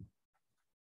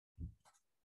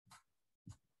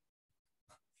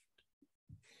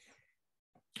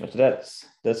 So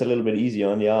that's a little bit easier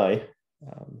on the eye,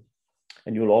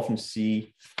 and you'll often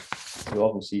see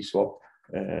swaptions,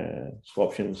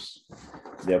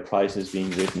 their prices being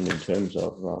written in terms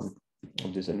of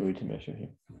this annuity measure here.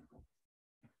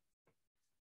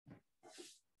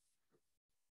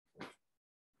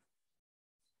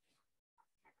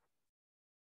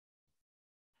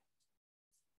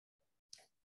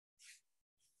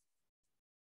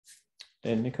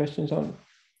 Any questions on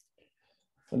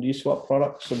these swap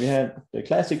products? So we had the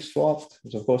classic swap,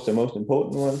 which of course the most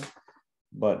important one,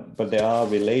 but there are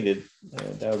related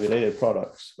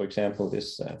products. For example,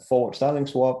 this forward starting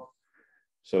swap.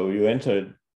 So you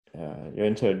enter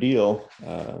a deal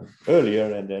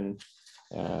earlier, and then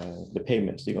the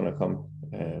payments are going to come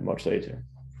much later.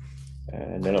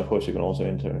 And then of course you can also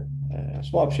enter a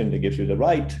swaption that gives you the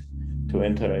right to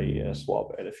enter a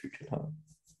swap at a future time.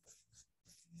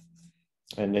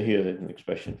 And here is an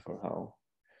expression for how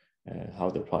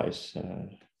the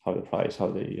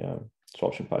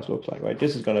swaption price looks like, right?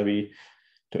 This is going to be,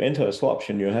 to enter a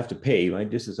swaption, you have to pay,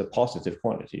 right? This is a positive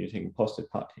quantity. You're taking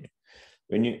positive part here.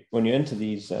 When you enter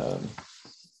these the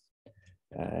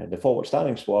forward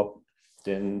starting swap,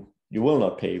 then you will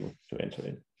not pay to enter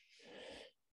it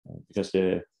because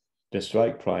the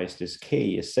strike price, this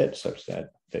K, is set such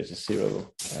that there's a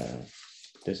zero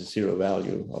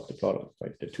value of the product,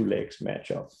 right? The two legs match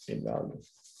up in value.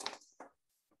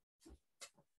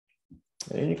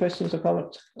 Any questions or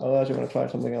comments? Otherwise, you're going to try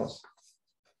something else.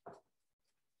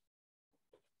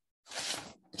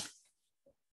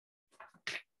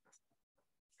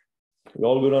 We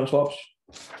all good on swaps?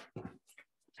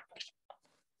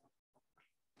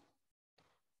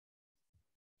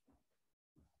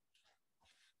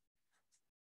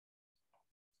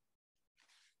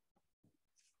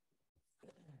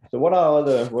 So what are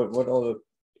other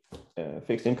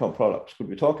fixed income products could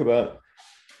we talk about?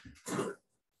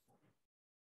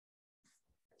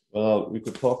 Well, we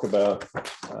could talk about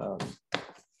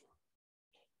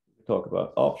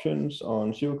options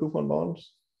on zero coupon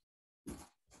bonds.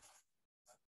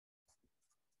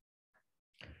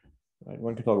 Right,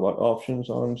 one could talk about options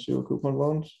on zero coupon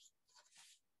bonds.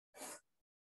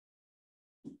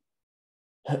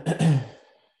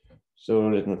 So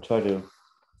let me try to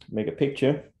make a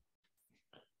picture.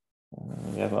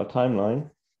 We have our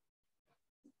timeline.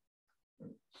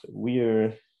 So we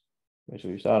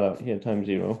start out here at time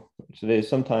 0. So there's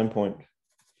some time point.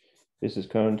 This is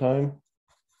current time.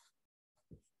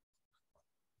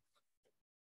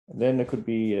 And then there could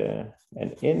be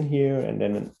an N here and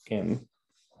then an M.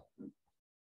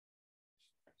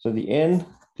 So the N,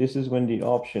 this is when the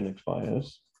option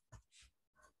expires.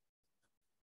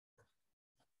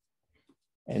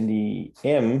 And the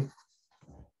M,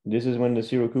 this is when the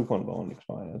zero coupon bond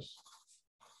expires.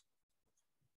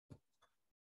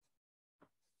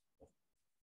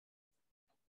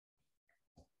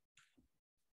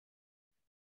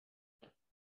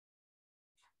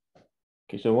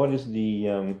 Okay, so what is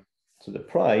the so the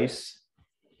price?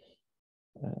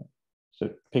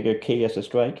 So pick a K as a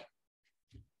strike.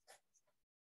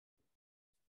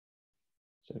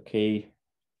 So K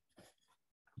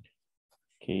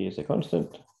is a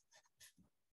constant.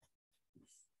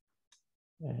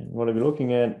 And what are we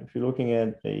looking at? If you're looking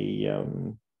at a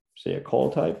say a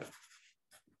call type,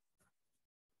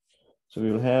 so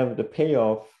we will have the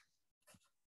payoff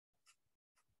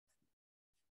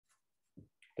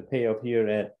payoff here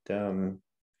at time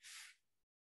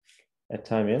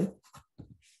n.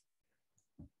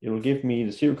 It will give me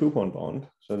the zero coupon bond.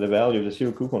 So the value of the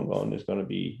zero coupon bond is going to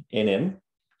be NM.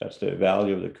 That's the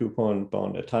value of the coupon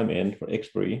bond at time n for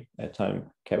expiry at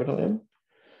time capital M.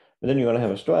 And then you're going to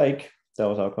have a strike. That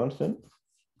was our constant.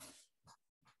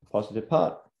 Positive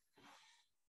part.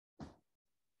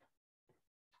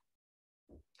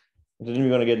 And then we're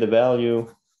going to get the value.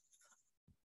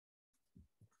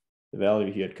 The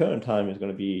value here at current time is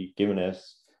going to be given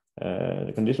as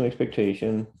the conditional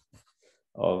expectation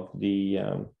of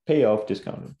the payoff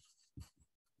discounted.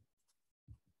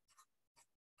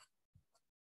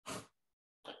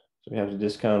 So we have to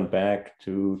discount back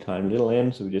to time little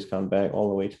n. So we discount back all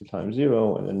the way to time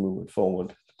 0 and then move it forward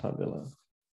to time little n.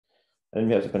 And then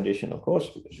we have the condition, of course,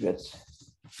 because we get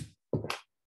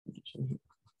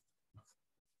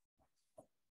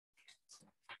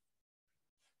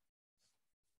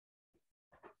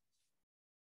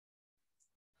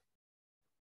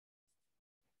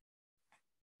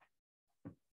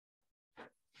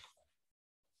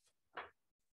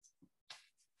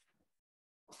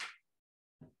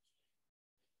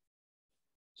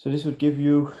so this would give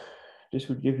you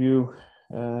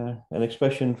an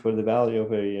expression for the value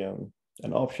of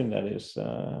an option that is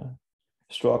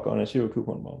struck on a zero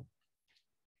coupon bond.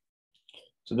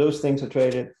 So those things are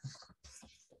traded.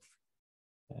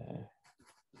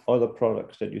 Other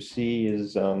products that you see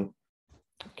is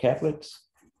caplets.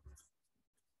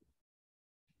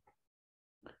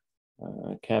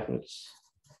 Caplets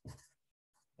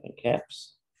and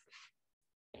caps.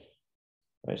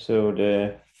 Right, so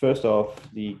the first off,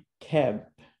 the cap.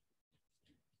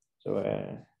 So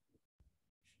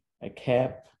a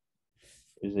cap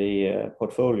is a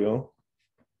portfolio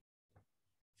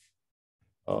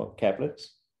of caplets.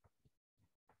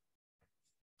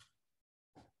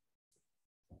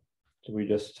 So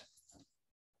if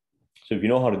you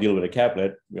know how to deal with a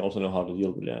caplet, we also know how to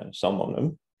deal with some of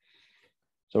them.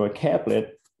 So a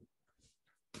caplet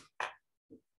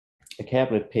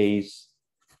pays,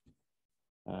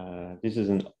 this is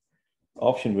an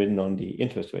option written on the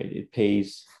interest rate. It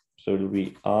pays, so it'll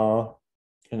be R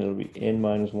and it'll be N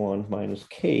minus 1 minus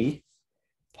K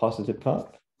positive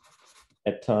part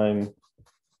at time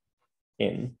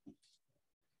N.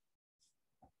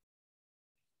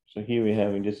 So here we're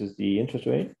having, this is the interest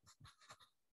rate.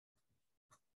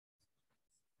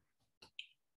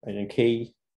 And then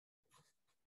K,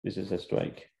 this is a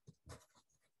strike.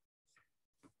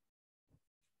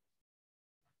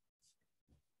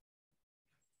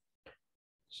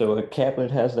 So a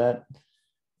caplet has that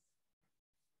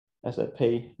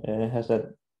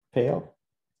payoff.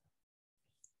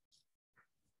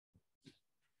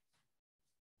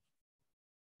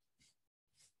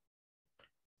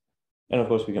 And of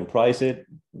course we can price it.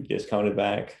 We discount it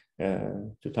back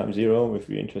to time 0 if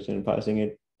we're interested in pricing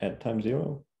it at time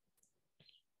 0.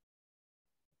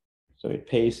 So it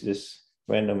pays this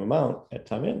random amount at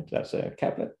time n. That's a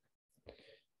caplet.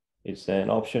 It's an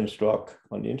option struck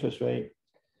on the interest rate.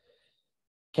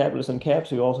 Caplets and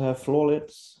caps, we also have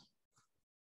floorlets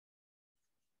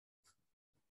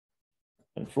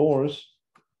and floors.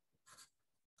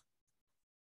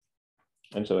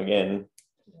 And so again,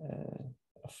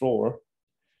 a floor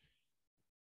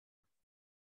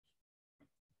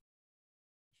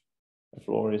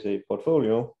is a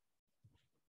portfolio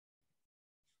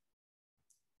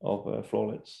of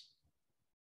floorlets.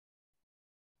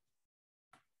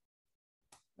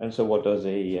 And so what does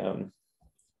a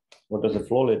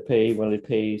floorlet pay? Well, it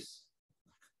pays,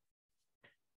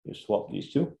 you swap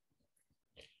these two.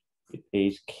 It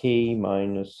pays K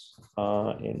minus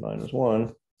R n minus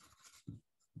 1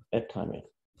 at time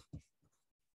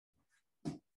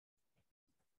n.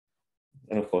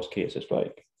 And of course, K is a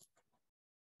strike.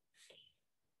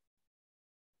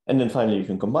 And then finally, you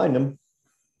can combine them.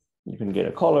 You can get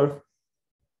a collar.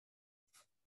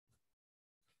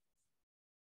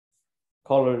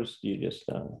 Collars, you just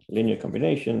linear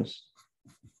combinations.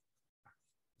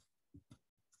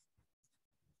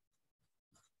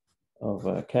 Of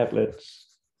caplets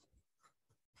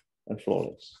and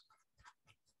floorlets.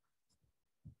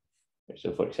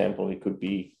 So for example, it could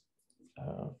be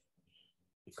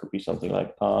something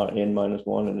like R n minus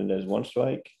 1 and then there's one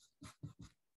strike.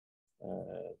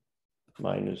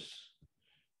 Minus,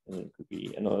 and it could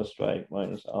be another strike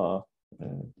minus R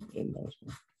n minus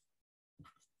 1.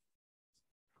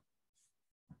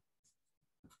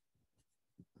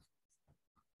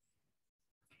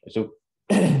 So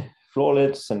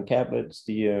floorlets and caplets,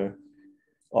 the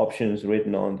options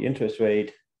written on the interest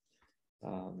rate.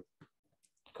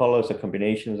 Collars are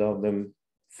combinations of them.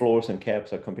 Floors and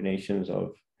caps are combinations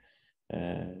of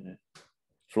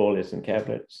floorless and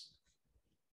caplets.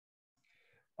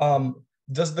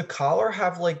 Does the collar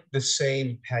have like the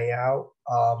same payout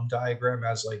diagram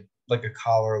as like a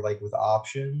collar like with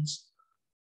options?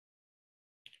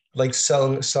 Like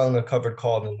selling a covered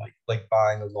call and then like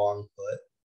buying a long put.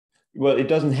 Well, it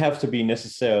doesn't have to be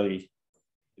necessarily.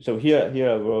 So here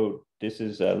I wrote this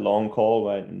is a long call,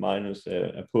 right? And minus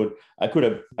a put. I could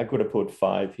have put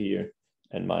 5 here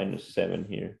and minus 7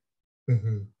 here.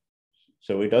 Mm-hmm.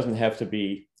 So it doesn't have to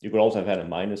be. You could also have had a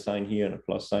minus sign here and a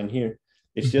plus sign here.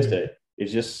 It's just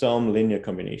it's just some linear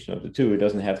combination of the two. It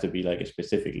doesn't have to be like a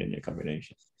specific linear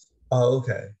combination. Oh,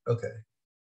 okay. Okay.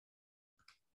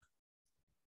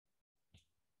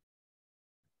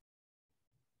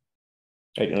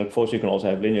 Right, and of course you can also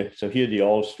have linear. So here the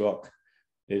all struck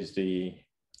is the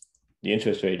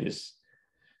interest rate is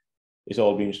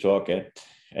all being struck at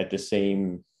the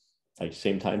same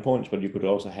time points, but you could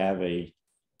also have a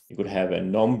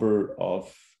number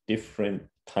of different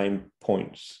time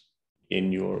points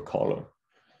in your collar.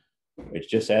 It's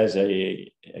just as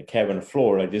a cap and a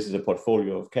floor, like this is a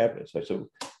portfolio of caplets. Right? So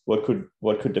what could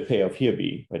the payoff here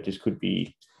be? Right? This could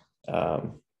be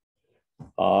R,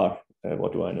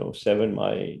 what do I know? 7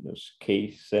 minus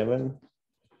K7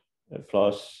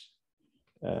 plus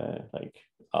like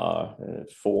R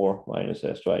 4 minus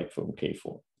a strike from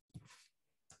K4.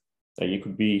 Like it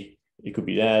could be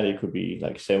that, it could be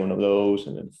like 7 of those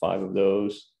and then 5 of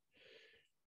those.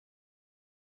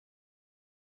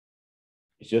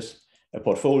 It's just a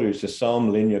portfolio is just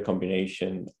some linear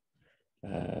combination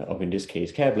of, in this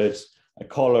case, caplets. A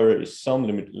collar is some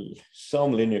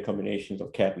linear combinations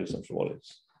of caplets and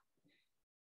floorlets.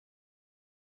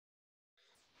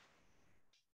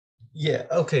 Yeah,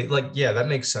 okay, like yeah, that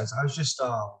makes sense. I was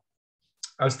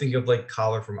thinking of like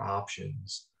collar from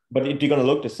options. But they're going to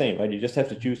look the same, right? You just have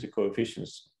to choose the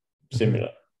coefficients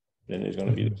similar, then it's going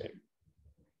to be the same.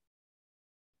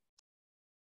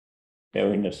 Yeah, I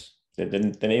mean,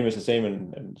 the name is the same,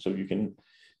 and so you can.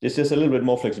 There's just a little bit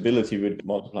more flexibility with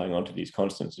multiplying onto these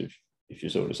constants if you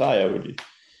so desire. I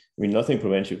mean, nothing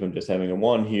prevents you from just having a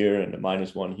 1 here and a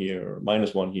 -1 here, or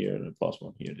 -1 here and a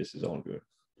 +1 here. This is all good.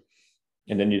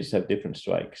 And then you just have different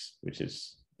strikes, which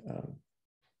is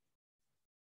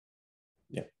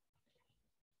yeah.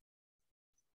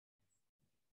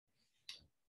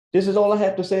 This is all I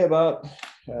have to say about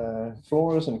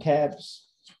floors and caps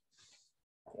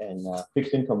and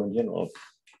fixed income in general.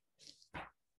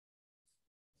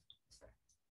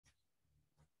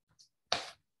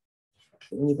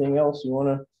 Anything else you want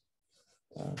to?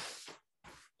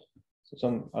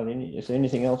 Is there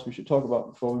anything else we should talk about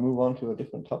before we move on to a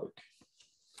different topic?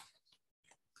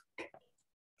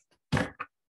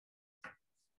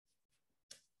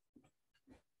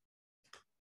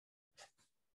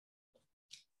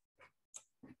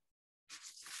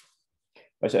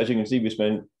 As you can see, we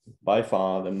spent by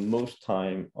far the most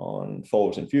time on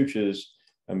forwards and futures,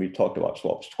 and we talked about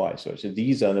swaps twice. So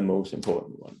these are the most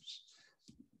important ones.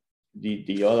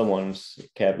 The other ones,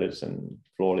 caplets and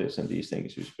floorlets and these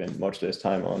things, we spend much less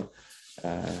time on,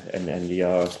 and they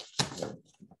are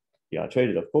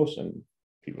traded, of course, and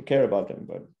people care about them.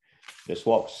 But the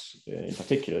swaps, in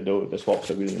particular, though, the swaps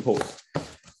are really important.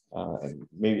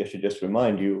 Maybe I should just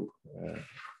remind you,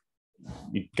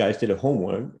 you guys did a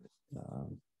homework.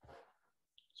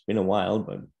 It's been a while,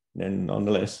 but then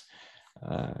nonetheless,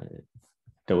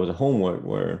 there was a homework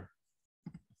where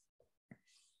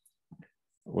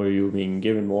you're being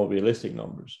given more realistic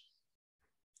numbers.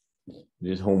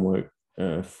 This homework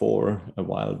for a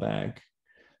while back,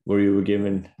 where you were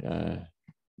given a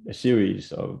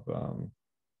series of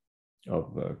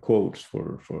quotes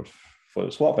for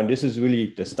the swap, and this is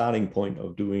really the starting point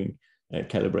of doing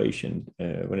calibration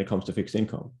when it comes to fixed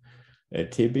income.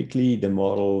 Typically, the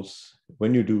models,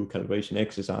 when you do calibration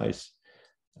exercise,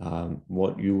 one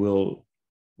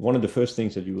of the first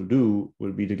things that you will do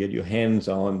will be to get your hands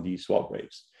on these swap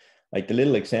rates. Like the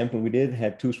little example we did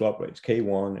had 2 swap rates,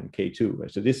 K1 and K2. Right?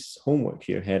 So this homework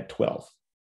here had 12.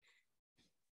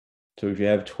 So if you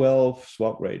have 12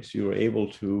 swap rates, you are able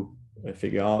to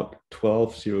figure out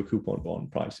 12 zero coupon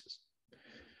bond prices.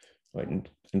 Right?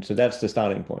 And so that's the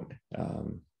starting point.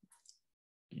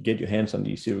 You get your hands on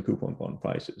these zero coupon bond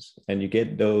prices, and you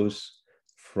get those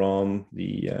from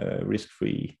the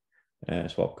risk-free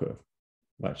swap curve.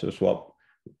 Right, so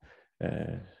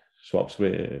swaps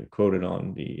were quoted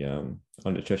on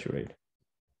the treasury rate.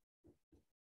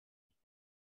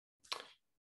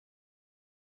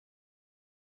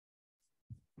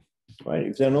 Right,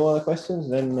 if there are no other questions,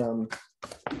 then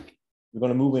we're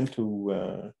going to move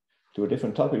into to a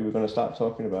different topic. We're going to start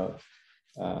talking about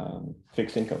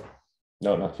fixed income.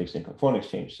 No, not fixed income, foreign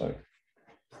exchange, sorry.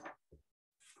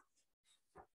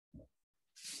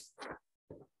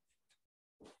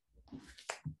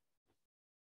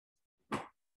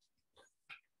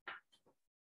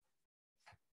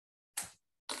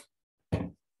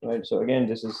 right? So again,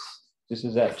 this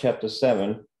is at chapter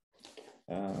 7.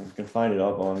 You can find it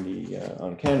up on the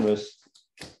on Canvas.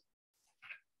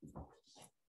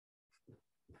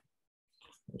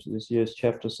 So this here is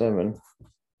chapter 7,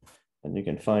 and you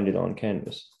can find it on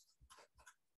Canvas.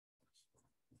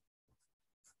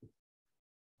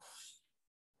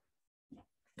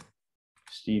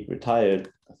 Steve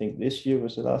retired. I think this year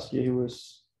was the last year he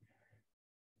was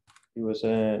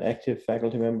an active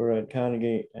faculty member at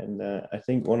Carnegie, and I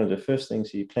think one of the first things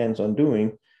he plans on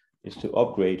doing is to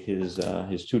upgrade his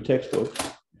 2 textbooks.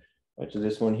 Right, so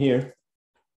this one here,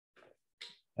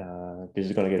 this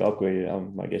is going to get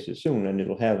upgraded. My guess is soon, and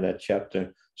it'll have that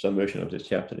chapter, some version of this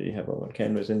chapter that you have on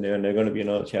Canvas in there, and there's going to be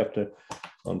another chapter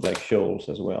on Black-Scholes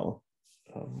as well.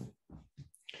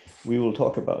 We will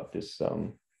talk about this.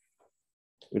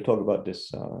 We'll talk about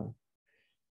this.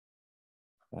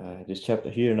 This chapter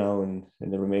here now in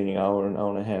the remaining hour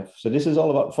and a half. So this is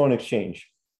all about foreign exchange.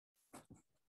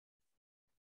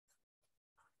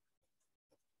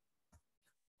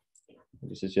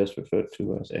 This is just referred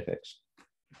to as FX.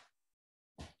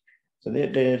 So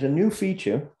there's a new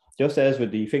feature, just as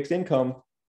with the fixed income.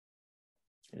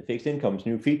 The fixed income's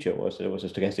new feature was there was a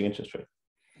stochastic interest rate.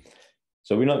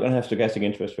 So we're not going to have stochastic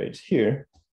interest rates here.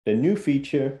 The new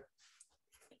feature.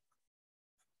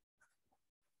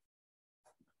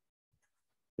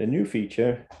 The new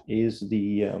feature is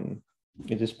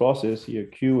this process here,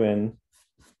 QN.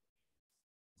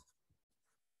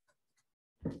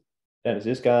 That is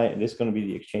this guy, and this is going to be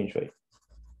the exchange rate.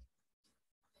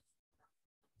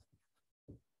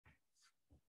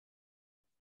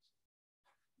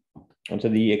 And so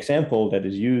the example that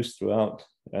is used throughout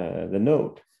the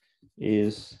note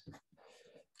is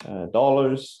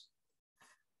dollars.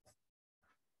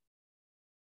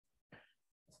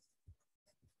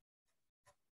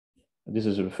 This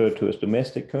is referred to as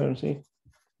domestic currency.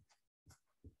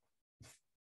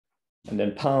 And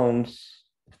then pounds.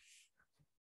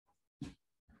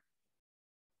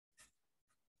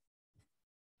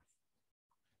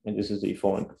 And this is the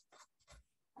foreign.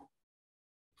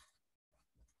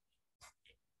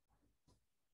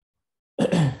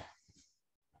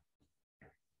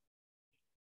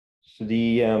 So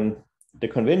the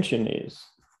convention is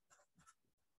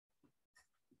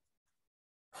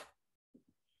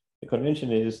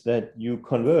that you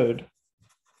convert.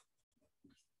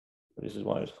 This is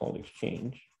why it's called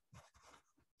exchange.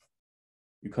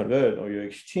 You convert or you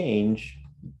exchange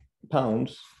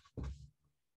pounds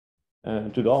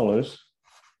to dollars.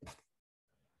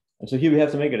 And so here we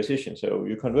have to make a decision. So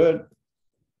you convert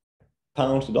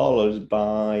pounds to dollars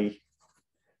by,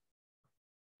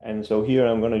 and so here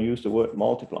I'm going to use the word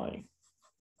multiplying.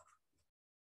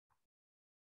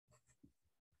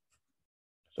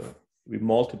 So we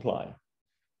multiply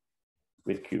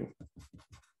with Q.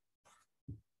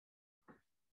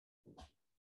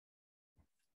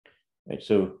 Right,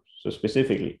 so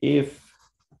specifically, if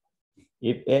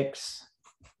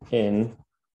XN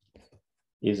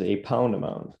is a pound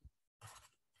amount,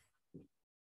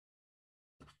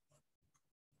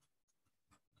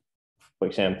 for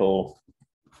example,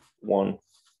 1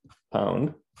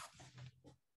 pound,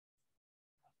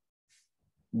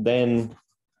 then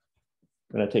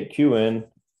I'm going to take QN,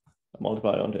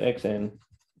 multiply it onto XN.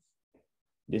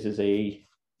 This is a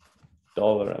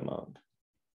dollar amount.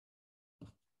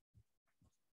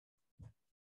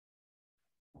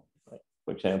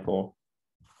 For example,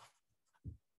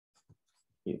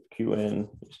 if QN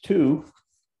is 2,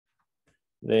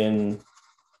 then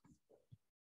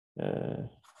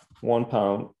 1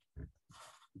 pound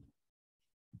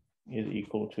is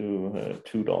equal to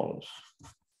 $2.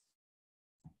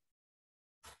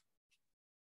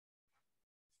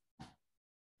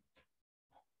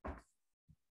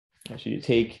 So you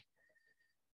take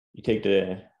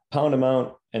the pound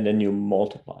amount and then you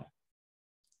multiply.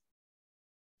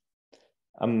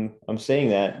 I'm saying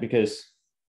that because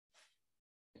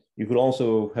you could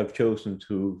also have chosen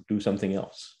to do something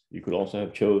else. You could also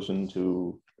have chosen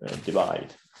to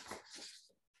divide.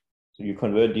 So you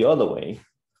convert the other way.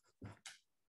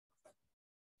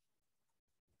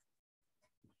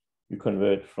 You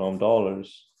convert from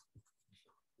dollars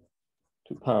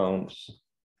to pounds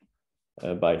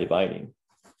by dividing.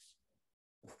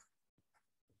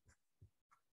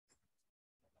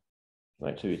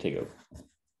 Right, so you take a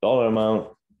dollar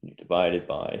amount, you divide it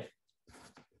by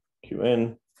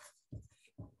QN,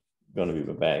 you're going to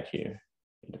be back here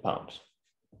into pounds.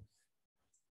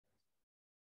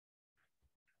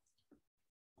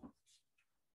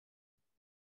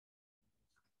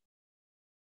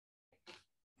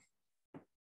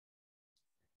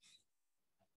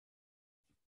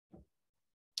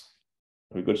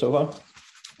 Are we good so far?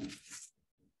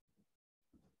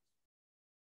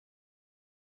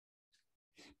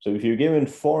 So if you're given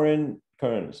foreign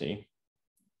currency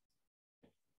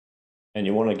and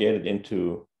you want to get it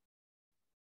into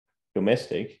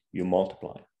domestic, you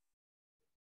multiply.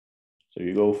 So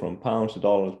you go from pounds to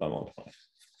dollars by multiplying.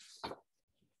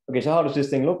 Okay, so how does this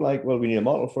thing look like? Well, we need a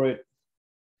model for it.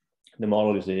 The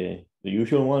model is the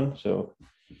usual one. So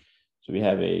we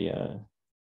have a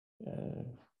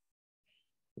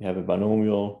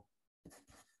binomial.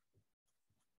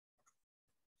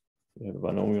 We have a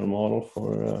binomial model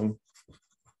for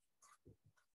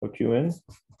QN.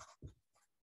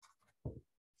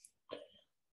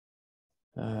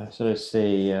 So let's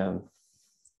say I'm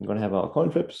going to have our coin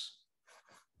flips,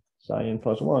 psi n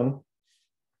plus 1.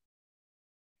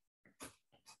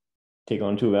 Take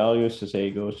on two values to say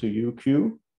it goes to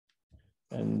UQ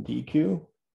and DQ.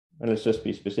 And let's just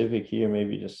be specific here.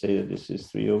 Maybe just say that this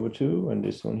is 3/2 and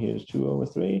this one here is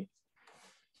 2/3.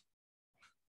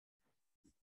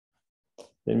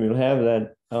 Then we'll have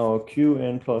that our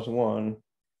Qn plus 1,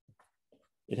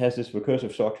 it has this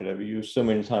recursive structure that we use so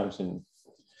many times in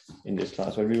this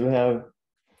class, but we will have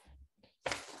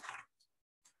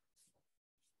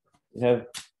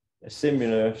a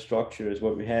similar structure as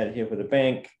what we had here for the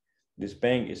bank. This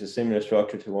bank is a similar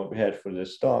structure to what we had for the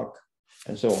stock,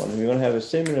 and so on. And we're going to have a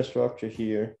similar structure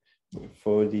here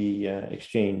for the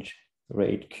exchange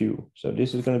rate Q. So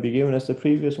this is going to be given as the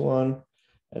previous one,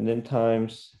 and then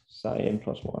times psi n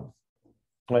plus 1.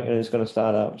 Right, and it's going to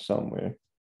start out somewhere.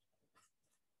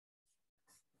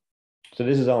 So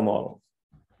this is our model.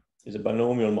 It's a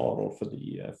binomial model for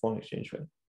the foreign exchange rate.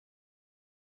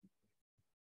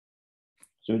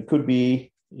 So it could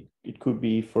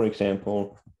be, for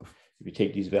example, if you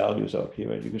take these values up here,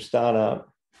 right, you could start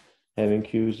out having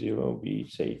Q0 be,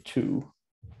 say, 2.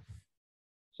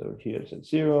 So here's at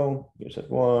 0, here's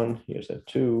at 1, here's at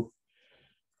 2.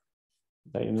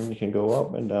 And then you can go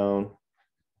up and down.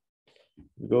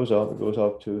 It goes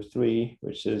up to 3,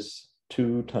 which is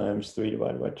 2 times 3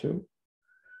 divided by 2.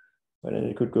 And then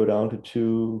it could go down to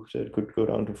 2, so it could go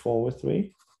down to 4 with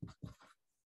 3.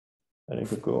 And it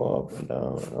could go up and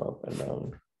down and up and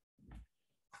down.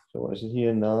 So what is it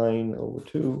here?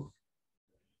 9/2.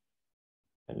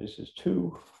 And this is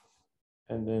 2.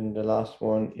 And then the last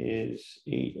one is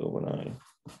 8/9.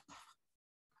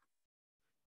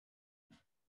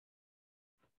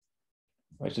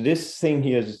 Right, so this thing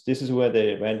here, this is where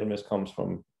the randomness comes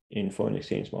from in foreign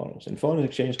exchange models. In foreign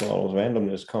exchange models,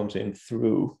 randomness comes in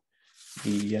through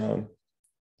the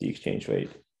exchange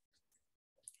rate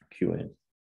QN.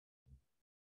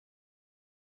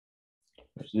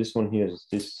 So this one here is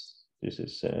this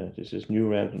is new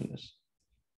randomness.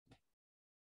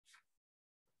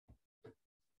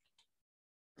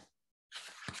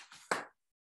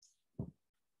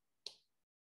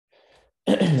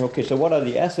 Okay, so what are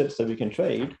the assets that we can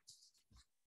trade?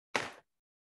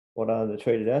 What are the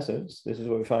traded assets? This is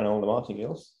where we find all the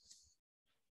martingales.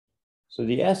 So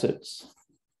the assets.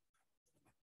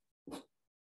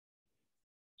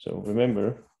 So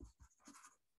remember,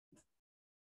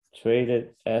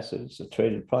 traded assets,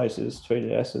 traded prices,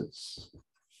 traded assets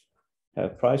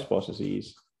have price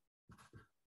processes,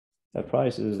 have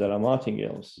prices that are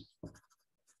martingales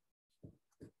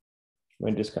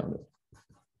when discounted.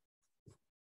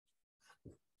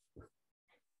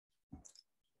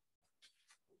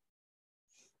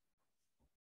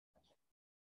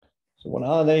 So what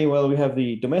are they? Well, we have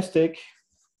the domestic,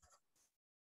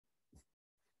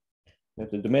 we have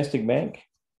the domestic bank.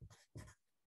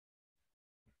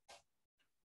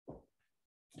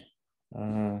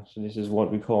 So this is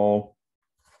what we call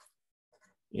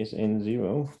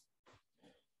SN0.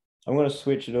 I'm going to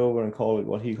switch it over and call it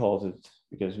what he calls it,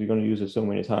 because we're going to use it so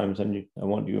many times, and I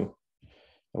want your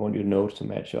notes to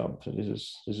match up. So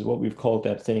this is what we've called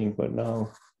that thing, but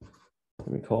now let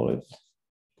me call it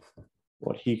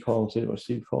what he calls it, or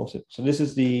Steve calls it. So this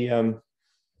is the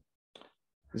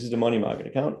money market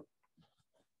account.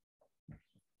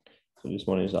 So this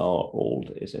one is our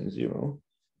old SN0.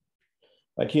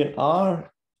 Right here,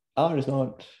 R is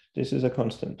not, this is a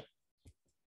constant.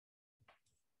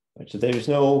 Right, so there is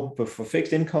no, but for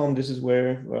fixed income, this is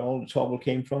where all the trouble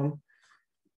came from.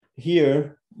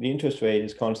 Here, the interest rate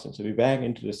is constant. So we're back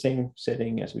into the same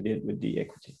setting as we did with the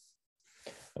equity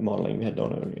modeling we had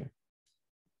done earlier.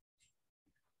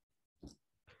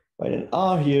 Right, and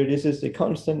R here, this is the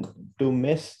constant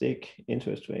domestic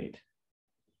interest rate.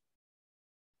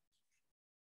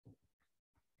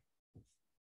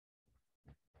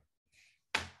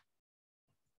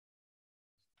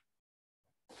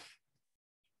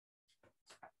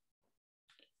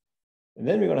 And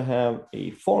then we're going to have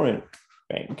a foreign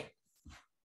bank.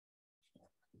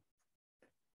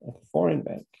 A foreign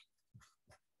bank.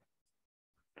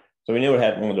 So we never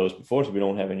had one of those before, so we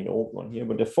don't have any old one here.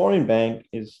 But the foreign bank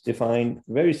is defined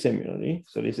very similarly.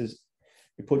 So this is,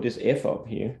 we put this F up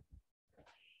here.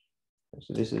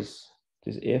 So this is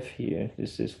this F here.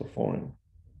 This is for foreign.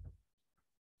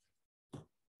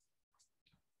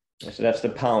 So that's the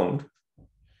pound.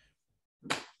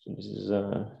 So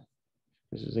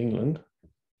this is England.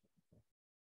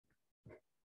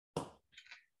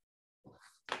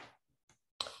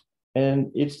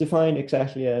 And it's defined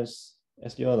exactly as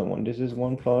the other one. This is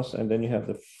 1 plus, and then you have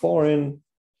the foreign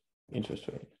interest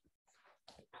rate.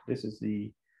 This is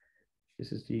the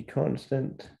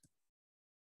constant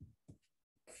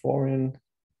foreign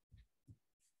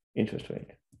interest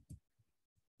rate.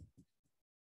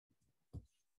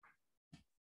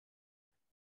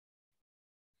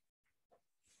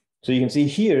 So you can see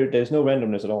here, there's no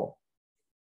randomness at all.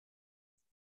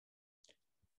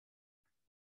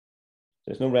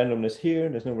 There's no randomness here,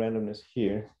 there's no randomness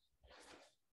here.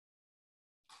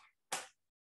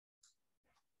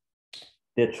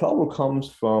 The trouble comes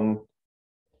from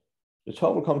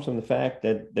the fact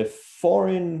that the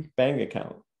foreign bank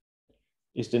account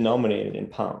is denominated in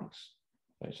pounds.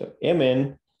 Right? So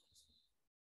MN,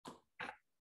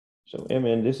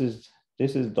 this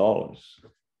is dollars.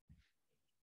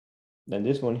 Then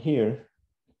this one here,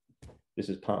 this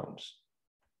is pounds.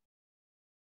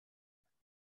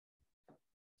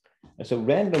 And so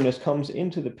randomness comes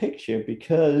into the picture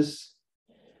because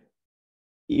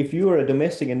if you are a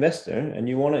domestic investor and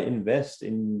you want to invest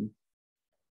in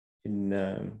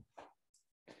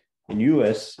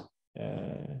US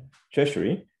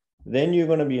Treasury, then you're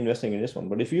going to be investing in this one.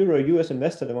 But if you're a US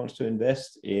investor that wants to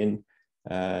invest in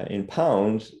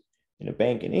pounds in a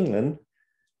bank in England,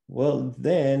 well,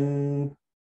 then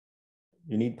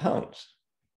you need pounds.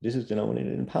 This is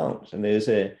denominated in pounds, and these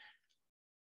are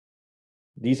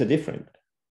different.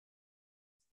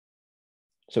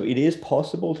 So it is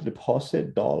possible to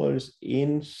deposit dollars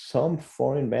in some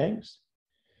foreign banks.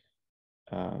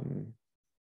 So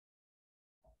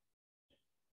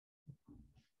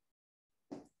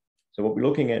what we're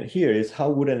looking at here is how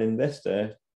would an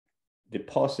investor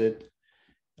deposit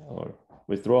or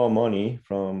withdraw money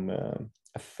from a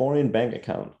foreign bank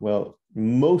account? Well,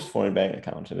 most foreign bank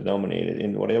accounts are denominated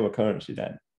in whatever currency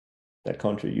that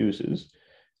country uses.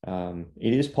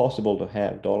 It is possible to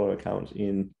have dollar accounts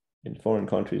in foreign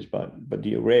countries, but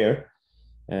they are rare.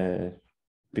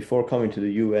 Before coming to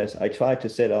the US, I tried to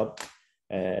set up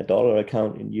a dollar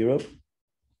account in Europe,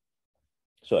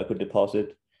 so I could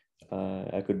deposit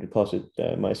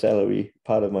my salary,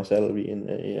 part of my salary, in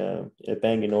a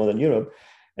bank in Northern Europe.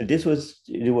 And it was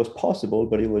possible,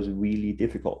 but it was really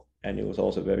difficult, and it was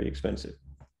also very expensive.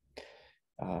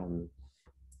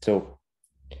 So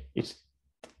it's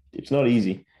not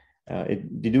easy.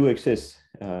 They do exist,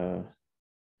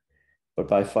 but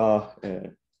by far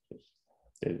the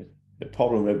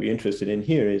problem that we're interested in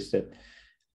here is that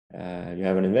you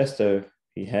have an investor.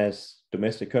 He has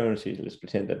domestic currency. Let's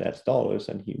pretend that that's dollars,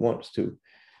 and he wants to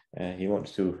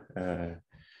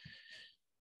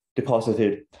deposit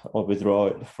it or withdraw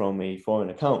it from a foreign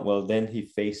account. Well, then he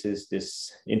faces this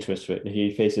interest rate.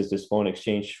 He faces this foreign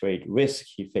exchange rate risk.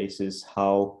 He faces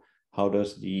how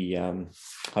does the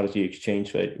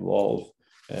exchange rate evolve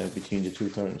between the two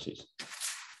currencies.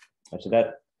 And so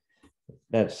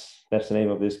that's the name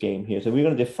of this game here. So we're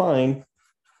going to define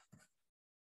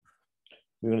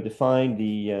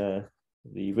the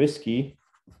risky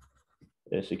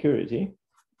security.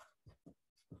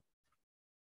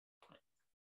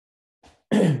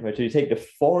 Right, so you take the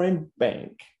foreign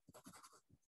bank,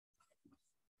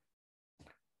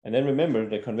 and then remember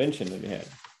the convention that we had.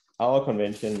 Our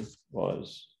convention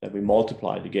was that we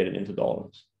multiply to get it into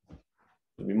dollars.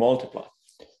 So we multiply.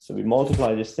 So we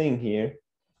multiply this thing here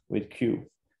with Q.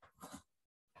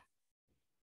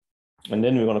 And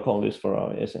then we're going to call this for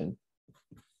our SN.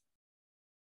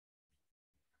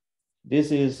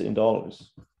 This is in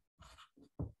dollars.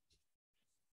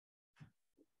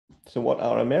 So what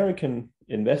our American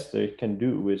investor can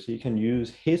do is he can use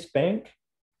his bank,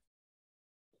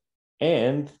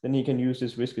 and then he can use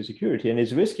this risky security. And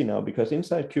it's risky now because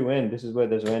inside QN, this is where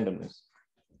there's randomness.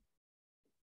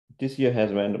 This here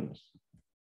has randomness.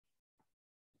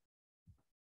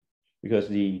 Because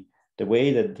the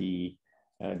way that the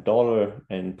dollar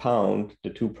and pound,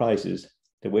 the two prices,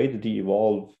 the way that they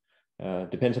evolve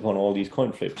depends upon all these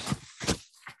coin flips.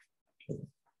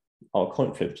 Our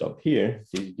coin flips up here,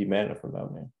 the mana from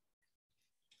down there.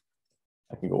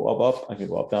 I can go up, I can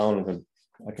go up, down,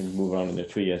 I can move around in the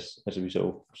tree as we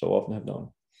so often have done.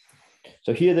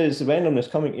 So here there's randomness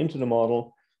coming into the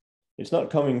model. It's not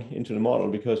coming into the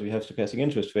model because we have stochastic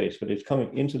interest rates, but it's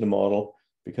coming into the model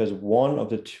because one of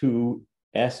the two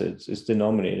assets is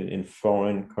denominated in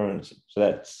foreign currency. So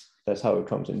that's how it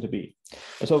comes into be.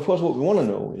 And so of course what we want to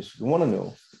know is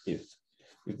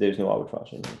if there's no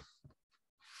arbitrage in here.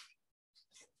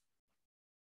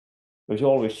 We should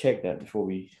always check that before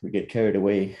we get carried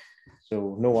away.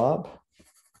 So no arb.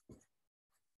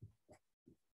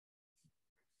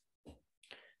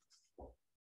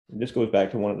 This goes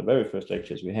back to one of the very first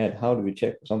lectures we had. How do we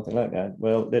check for something like that?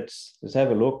 Well, let's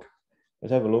have a look.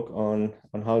 Let's have a look on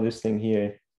how this thing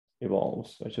here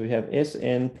evolves. So we have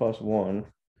Sn plus 1.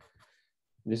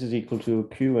 This is equal to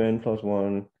Qn plus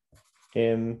 1,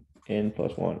 Mn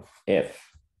plus 1, F.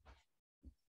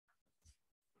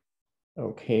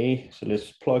 Okay, so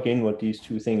let's plug in what these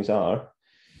two things are.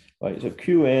 All right, so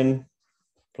Qn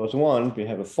plus 1, we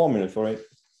have a formula for it.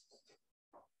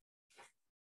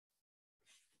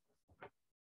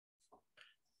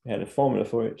 We had a formula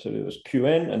for it. So there was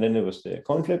Qn, and then there was the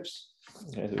coin flips.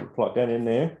 Okay, so we plug that in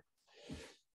there.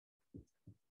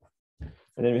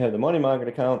 And then we have the money market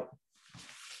account.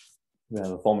 We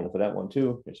have a formula for that one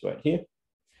too. It's right here.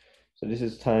 So this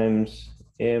is times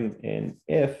M and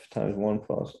F times 1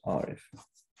 plus RF.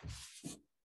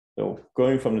 So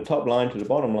going from the top line to the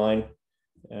bottom line,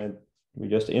 we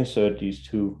just insert these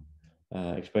two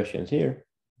expressions here.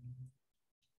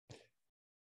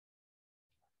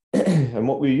 And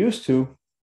what we're used to,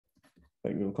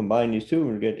 like we'll combine these two,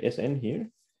 we'll get Sn here.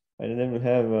 And then we'll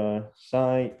have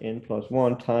psi n plus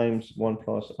 1 times 1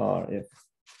 plus Rf.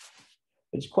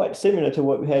 It's quite similar to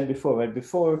what we had before, right?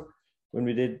 Before, when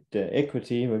we did the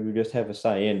equity, where we just have a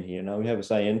psi n here. Now we have a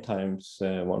psi n times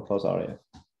 1 plus Rf.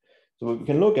 So what we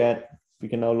can look at, we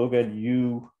can now look at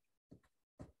U.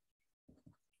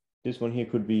 This one here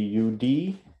could be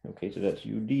UD. Okay, so that's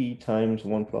UD times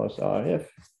 1 plus Rf.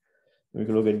 We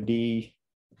can look at D.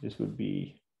 This would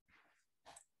be,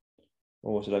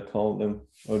 what was it I called them?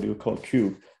 Or do you call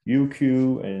Q?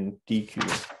 UQ and DQ.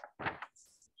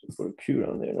 So put a Q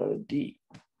down there, not a D.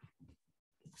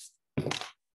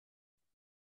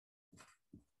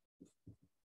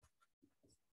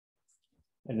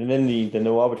 And then the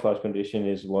no arbitrage condition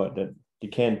is what? That you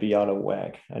can't be out of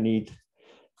whack. I need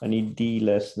D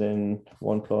less than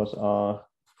 1 plus R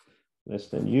less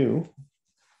than U.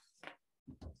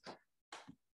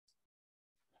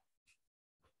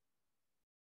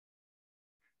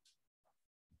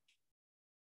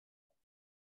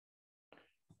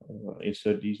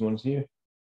 Insert these ones here.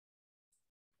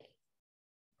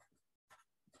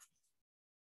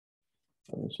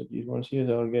 Insert these ones here.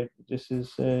 So I'll get, this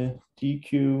is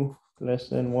DQ less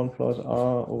than 1 plus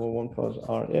R over 1 plus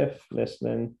RF less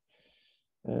than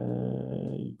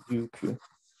UQ.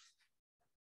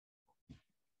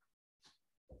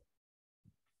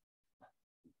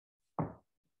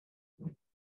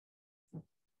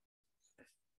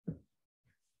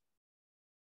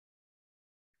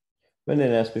 And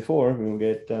then as before, we will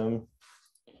get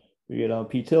our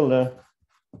P tilde.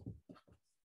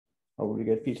 How will we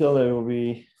get P tilde? It will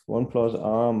be 1 plus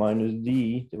R minus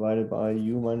D divided by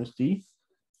U minus D.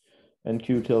 And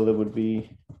Q tilde would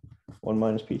be 1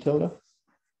 minus P tilde.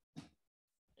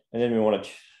 And then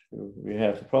we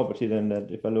have the property then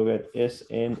that if I look at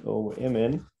Sn over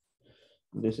Mn,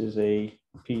 this is a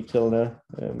P tilde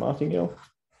martingale.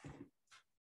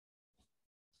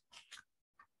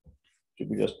 Should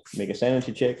we just make a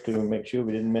sanity check to make sure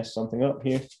we didn't mess something up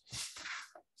here?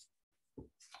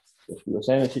 Let's do a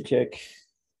sanity check.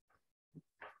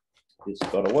 It's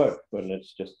got to work, but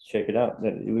let's just check it out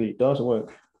that it really does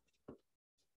work.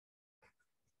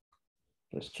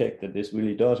 Let's check that this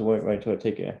really does work, right? So I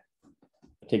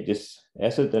take this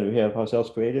asset that we have ourselves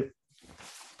created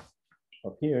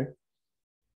up here,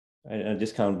 and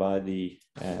discount by the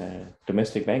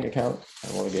domestic bank account.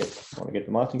 I want to get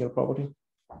the martingale property.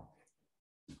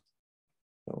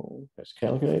 So let's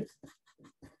calculate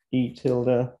E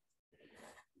tilde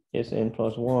Sn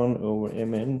plus 1 over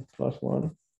Mn plus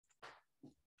 1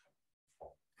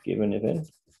 given event.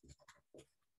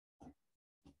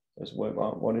 Let's work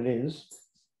out what it is.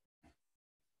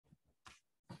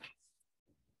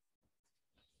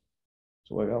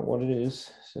 So work out what it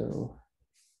is. So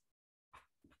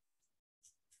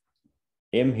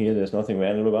M here, there's nothing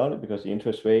random about it because the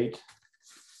interest rate,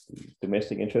 the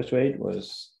domestic interest rate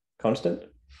was constant.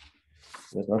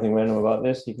 There's nothing random about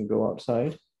this. You can go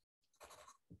outside.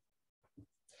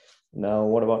 Now,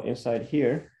 what about inside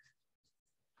here?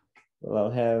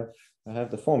 Well, I have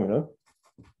the formula.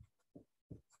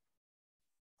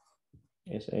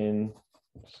 Sn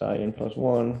psi n plus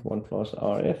 1 plus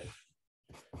Rf.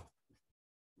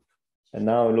 And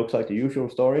now it looks like the usual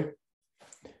story.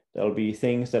 There'll be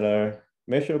things that are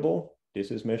measurable.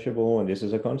 This is measurable and this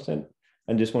is a constant.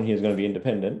 And this one here is going to be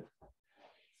independent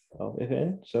of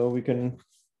Fn. So we can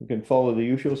follow the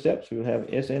usual steps. We'll have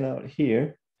Sn out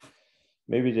here.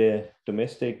 Maybe the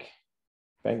domestic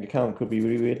bank account could be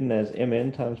rewritten as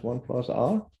Mn times 1 plus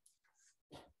R.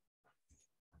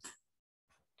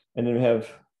 And then we have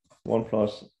 1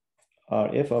 plus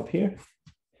Rf up here.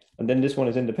 And then this one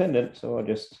is independent, so I'll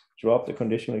just drop the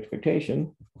conditional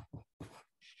expectation.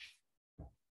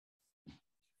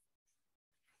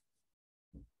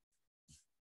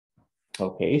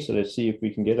 Okay, so let's see if we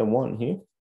can get a 1 here.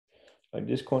 Like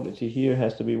this quantity here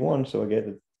has to be 1, so I get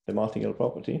the martingale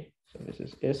property. So this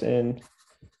is Sn,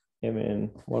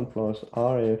 Mn, 1 plus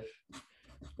Rf,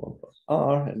 1 plus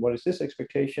R. And what is this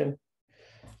expectation?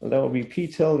 Well, that will be P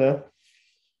tilde.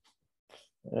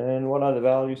 And what are the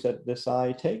values that the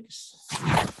psi takes?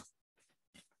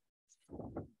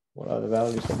 What are the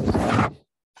values that the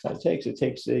psi takes? It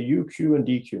takes UQ and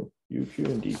DQ. UQ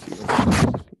and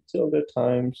DQ. P tilde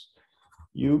times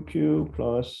UQ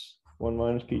plus 1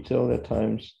 minus P tilde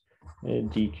times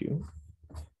DQ.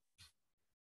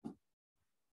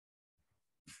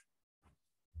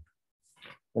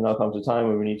 And now comes the time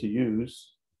where we need to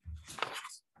use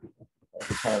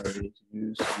the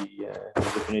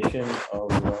definition of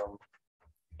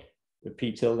the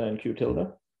P tilde and Q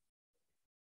tilde.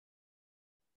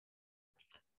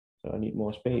 So I need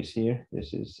more space here.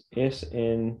 This is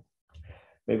Sn.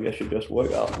 Maybe I should just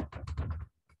work out.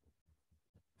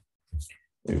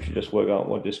 Maybe we should just work out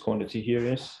what this quantity here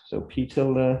is. So P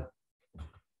tilde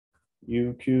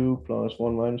UQ plus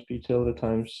 1 minus P tilde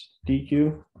times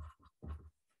DQ.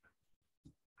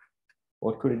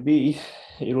 What could it be?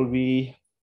 It'll be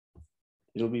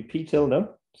P tilde.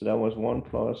 So that was 1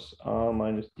 plus R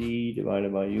minus D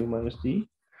divided by U minus D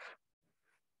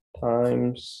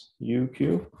times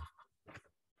UQ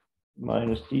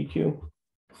minus DQ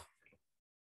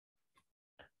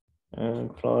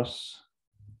and plus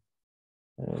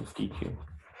DQ.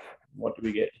 What do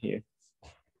we get here?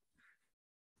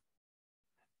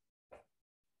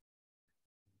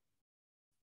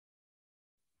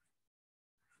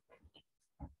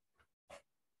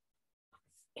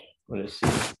 Well, let's see.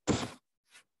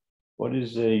 What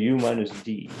is U minus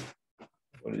D?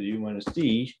 What is U minus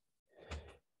D?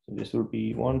 So this will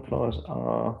be 1 plus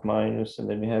R minus, and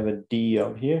then we have a D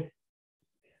up here.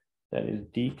 That is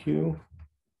DQ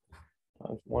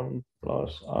times 1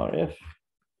 plus RF.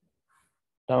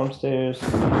 Downstairs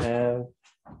we have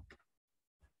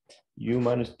U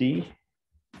minus D,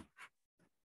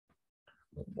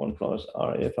 1 plus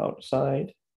RF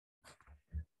outside.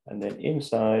 And then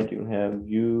inside you have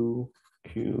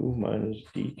UQ minus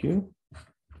DQ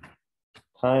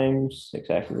times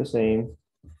exactly the same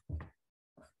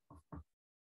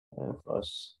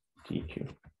plus DQ.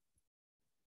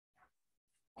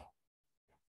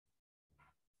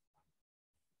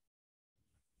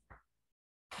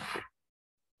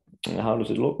 And how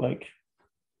does it look like?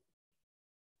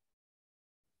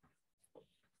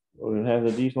 We'll have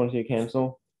that these ones here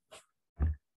cancel.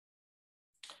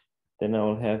 Then I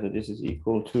will have that this is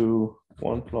equal to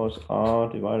 1 plus R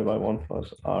divided by 1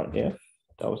 plus RF.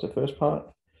 That was the first part.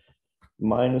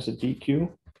 Minus a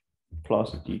DQ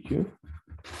plus a DQ.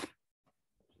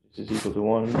 This is equal to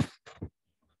 1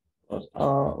 plus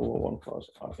R over 1 plus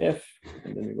RF.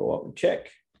 And then we go up and check.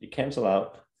 You cancel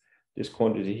out. This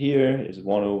quantity here is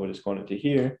 1 over this quantity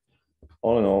here.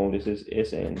 All in all, this is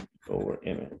Sn over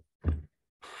Mn.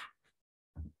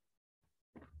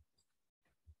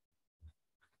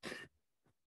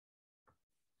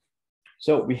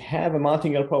 So we have a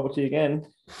martingale property again.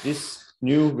 This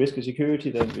new risk of security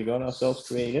that we got ourselves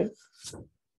created.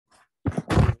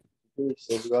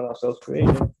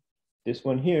 This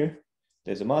one here,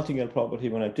 there's a martingale property.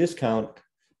 When I discount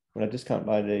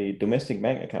by the domestic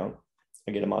bank account,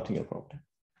 I get a martingale property.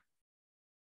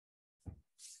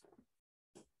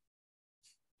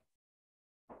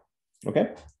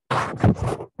 Okay.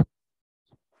 I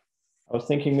was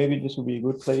thinking maybe this would be a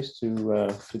good place to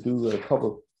do a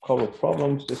couple of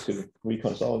problems just to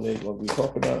reconsolidate what we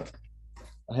talked about.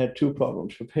 I had 2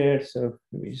 problems prepared, so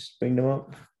let me just bring them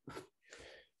up.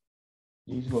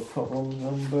 These were problem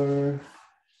number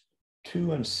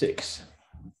 2 and 6.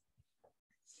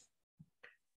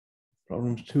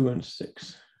 Problems 2 and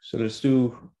 6. So let's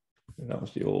do, that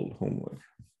was the old homework.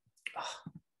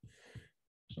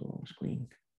 So long screen.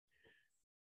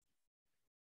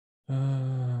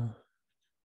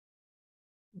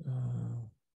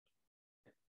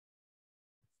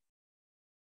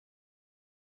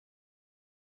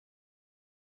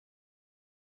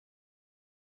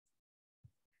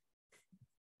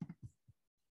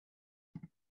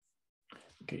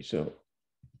 Okay, so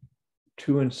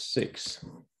 2 and 6.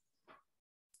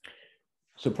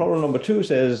 So problem number 2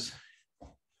 says,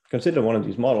 consider one of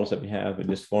these models that we have in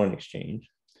this foreign exchange,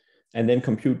 and then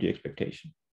compute the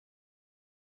expectation.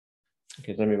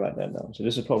 Okay, let me write that down. So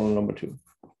this is problem number 2.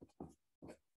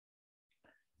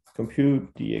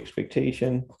 Compute the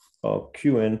expectation of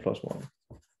Qn plus 1.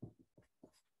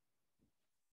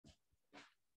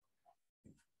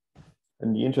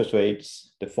 And the interest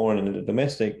rates, the foreign and the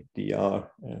domestic, they are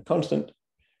constant,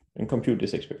 and compute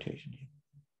this expectation.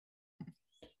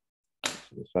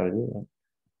 So let's try to do that.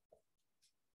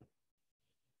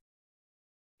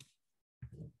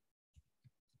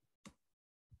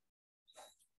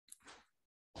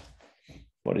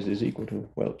 What is this equal to?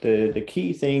 Well, the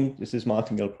key thing is this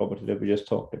martingale property that we just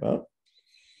talked about.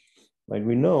 Like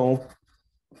we know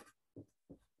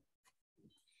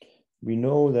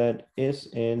that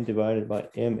Sn divided by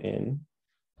Mn,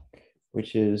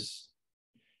 which is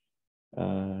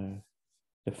the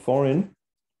foreign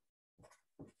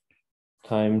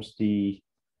times the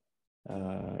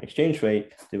exchange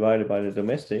rate divided by the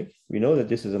domestic, we know that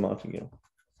this is a martingale.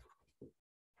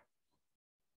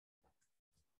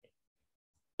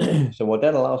 So what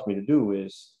that allows me to do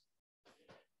is,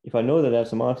 if I know that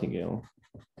that's a martingale,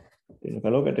 then if I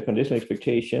look at the conditional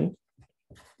expectation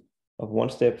of one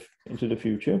step into the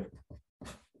future,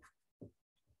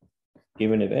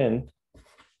 given if n,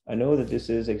 I know that this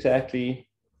is exactly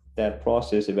that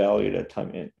process evaluated at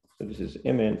time n. So this is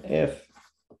mnf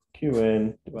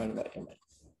qn divided by mn.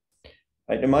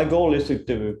 Right, and my goal is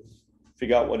to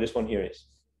figure out what this one here is.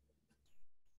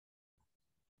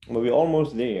 But we're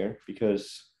almost there,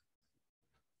 because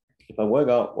if I work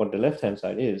out what the left-hand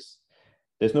side is,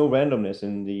 there's no randomness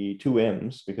in the two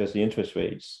m's because the interest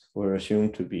rates were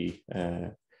assumed to be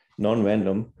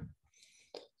non-random.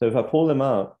 So if I pull them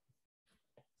out,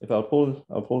 I'll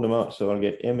pull them out, so I'll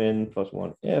get mn plus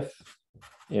 1f,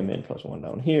 mn plus 1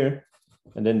 down here,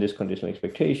 and then this conditional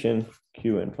expectation,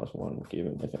 qn plus 1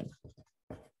 given fn.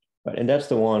 Right, and that's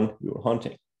the one we were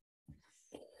hunting.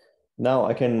 Now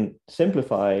I can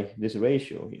simplify this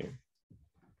ratio here.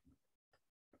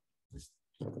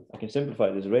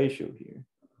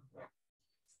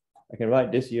 I can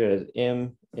write this here as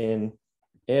m n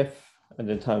f and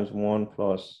then times 1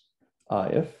 plus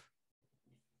if.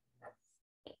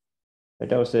 But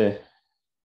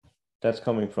that's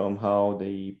coming from how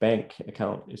the bank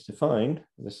account is defined.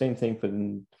 The same thing for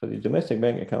the domestic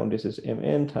bank account. This is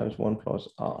mn times 1 plus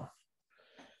r.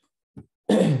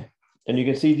 And you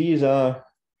can see these are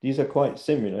quite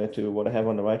similar to what I have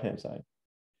on the right hand side.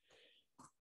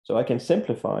 So I can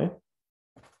simplify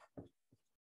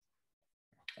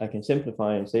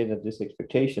and say that this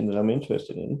expectation that I'm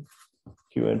interested in,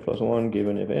 qn plus 1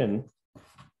 given if n,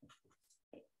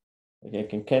 I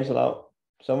can cancel out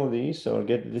some of these. So I'll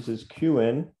get this is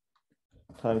qn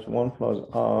times 1 plus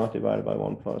r divided by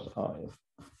 1 plus if.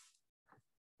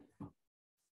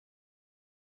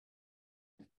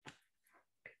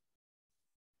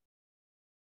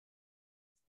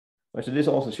 Right, so this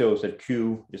also shows that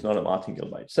Q is not a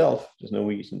martingale by itself. There's no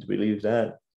reason to believe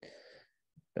that.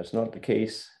 That's not the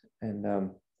case.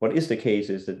 And what is the case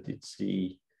is that it's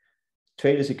the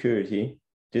traded security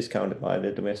discounted by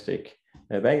the domestic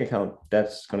bank account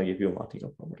that's going to give you a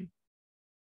martingale property.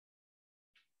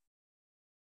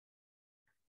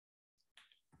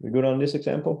 We good on this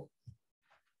example?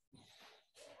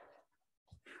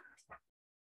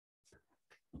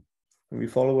 Can we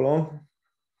follow along?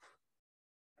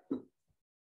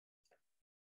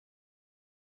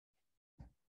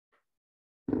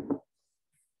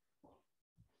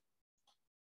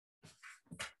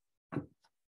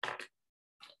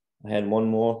 I had one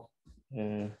more,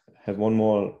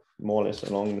 more or less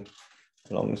along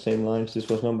the same lines. This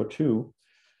was number 2.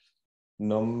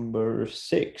 Number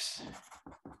 6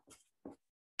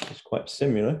 is quite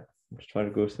similar. Let's try to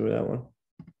go through that one.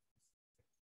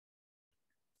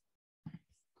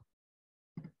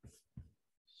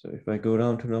 So if I go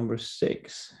down to number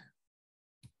 6,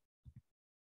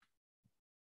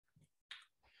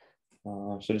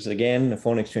 so this is again a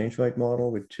foreign exchange rate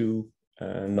model with 2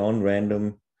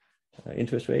 non-random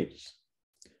interest rates,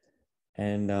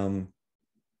 and the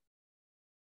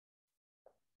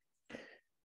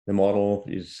model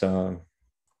is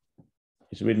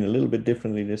written a little bit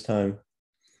differently this time.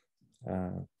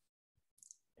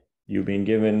 You've been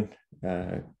given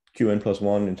qn plus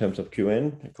 1 in terms of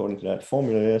qn according to that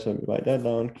formula there. So we write that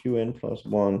down. Qn plus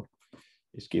 1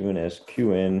 is given as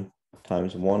qn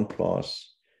times 1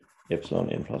 plus epsilon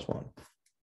n plus 1.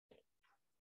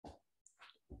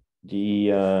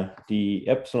 The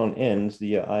epsilon n's,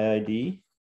 the IID,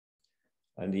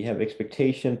 and they have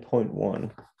expectation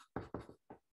 0.1.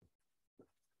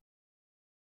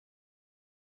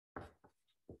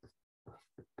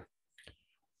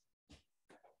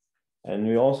 And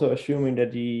we're also assuming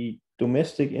that the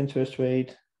domestic interest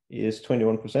rate is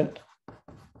 21%.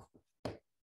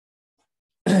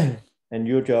 And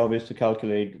your job is to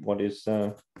calculate what is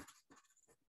RF.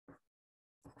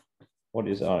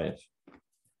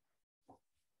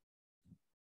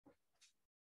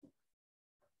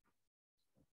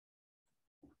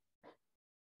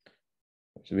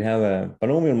 So we have a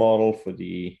binomial model for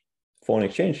the foreign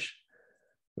exchange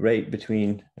rate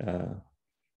between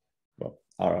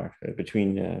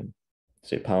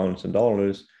say pounds and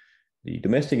dollars. The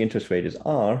domestic interest rate is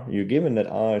R. You're given that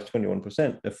R is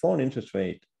 21%. The foreign interest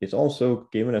rate is also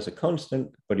given as a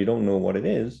constant, but you don't know what it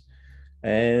is.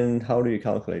 And how do you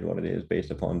calculate what it is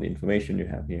based upon the information you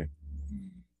have here?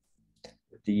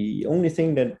 The only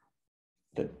thing that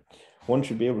one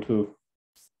should be able to,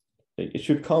 it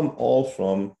should come all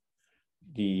from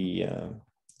the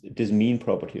this mean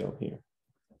property up here.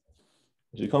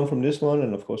 So you come from this one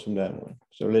and of course from that one.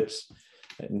 So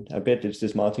and I bet it's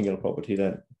this martingale property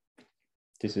that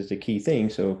this is the key thing.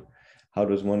 So how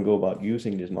does one go about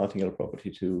using this martingale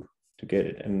property to get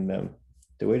it? And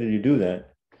the way that you do that,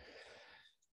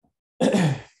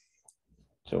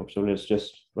 so let's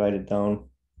just write it down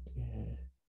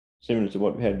similar to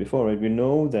what we had before, right? We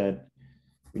know that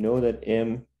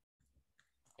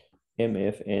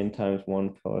mfn times 1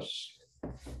 plus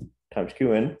times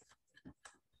qn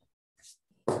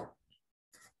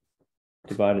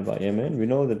divided by mn. We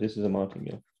know that this is a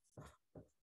martingale.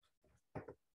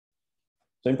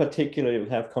 So in particular, it will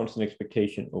have constant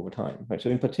expectation over time, right? So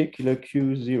in particular,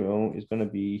 Q0 is going to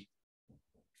be,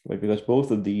 right, because both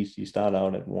of these, you start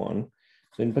out at 1.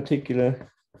 So in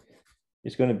particular,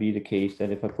 it's going to be the case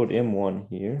that if I put M1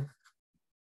 here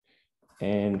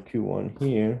and Q1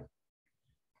 here,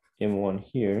 M1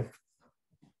 here,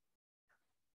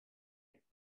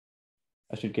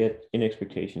 I should get in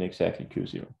expectation exactly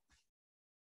Q0.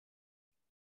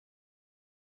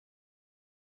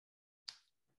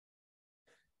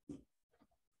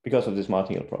 Because of this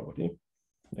martingale property.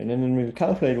 And then we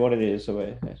calculate what it is.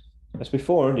 So as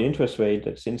before, the interest rate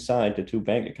that's inside the two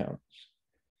bank accounts,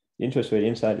 the interest rate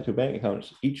inside the two bank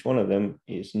accounts, each one of them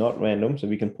is not random. So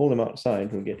we can pull them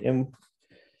outside. We'll get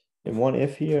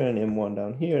M1F here and M1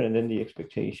 down here, and then the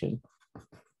expectation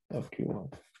of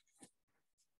Q1.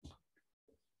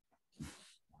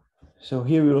 So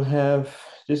here we will have,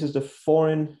 this is the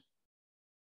foreign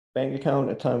bank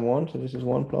account at time 1. So this is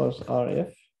 1 plus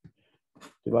RF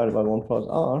divided by 1 plus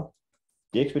R.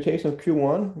 The expectation of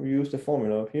Q1, we use the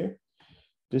formula up here.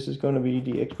 This is going to be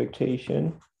the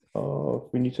expectation of,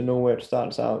 we need to know where it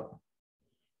starts out.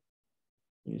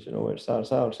 We need to know where it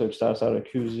starts out. So it starts out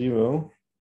at Q0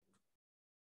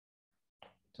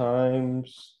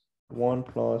 times 1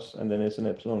 plus, and then it's an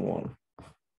epsilon 1.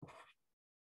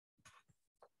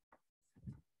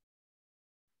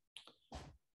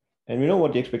 And we know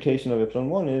what the expectation of epsilon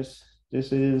 1 is.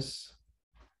 This is,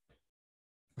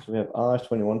 so we have R is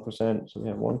 21%, so we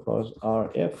have 1 plus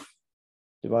RF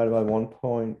divided by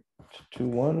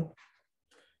 1.21.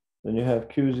 Then you have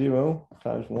Q0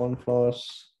 times 1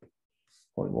 plus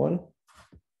 0.1.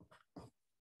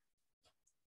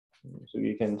 So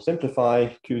you can simplify,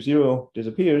 Q0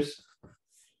 disappears.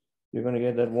 You're going to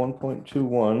get that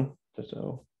 1.21.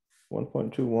 So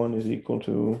 1.21 is equal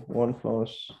to 1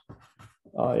 plus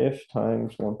RF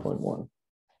times 1.1.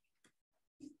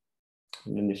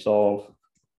 And then you solve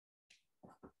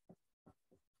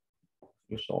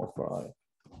for I.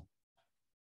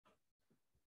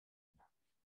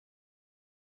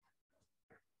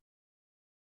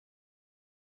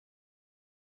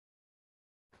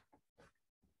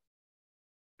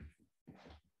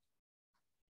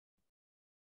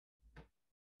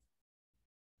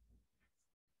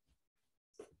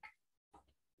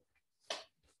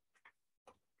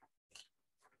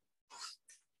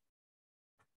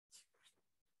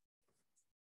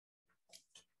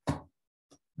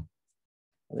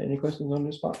 Are there any questions on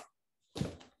this part?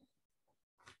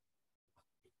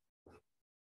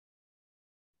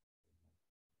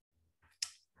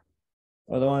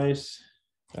 Otherwise,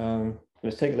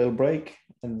 let's take a little break,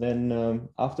 and then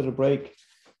after the break,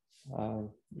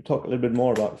 we'll talk a little bit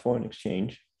more about foreign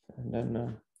exchange, and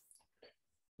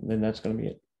then that's going to be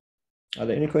it. Are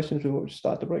there any questions before we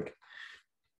start the break?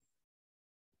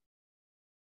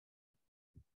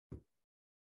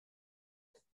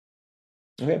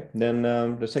 Okay, then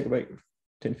let's take a break,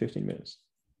 10-15 minutes.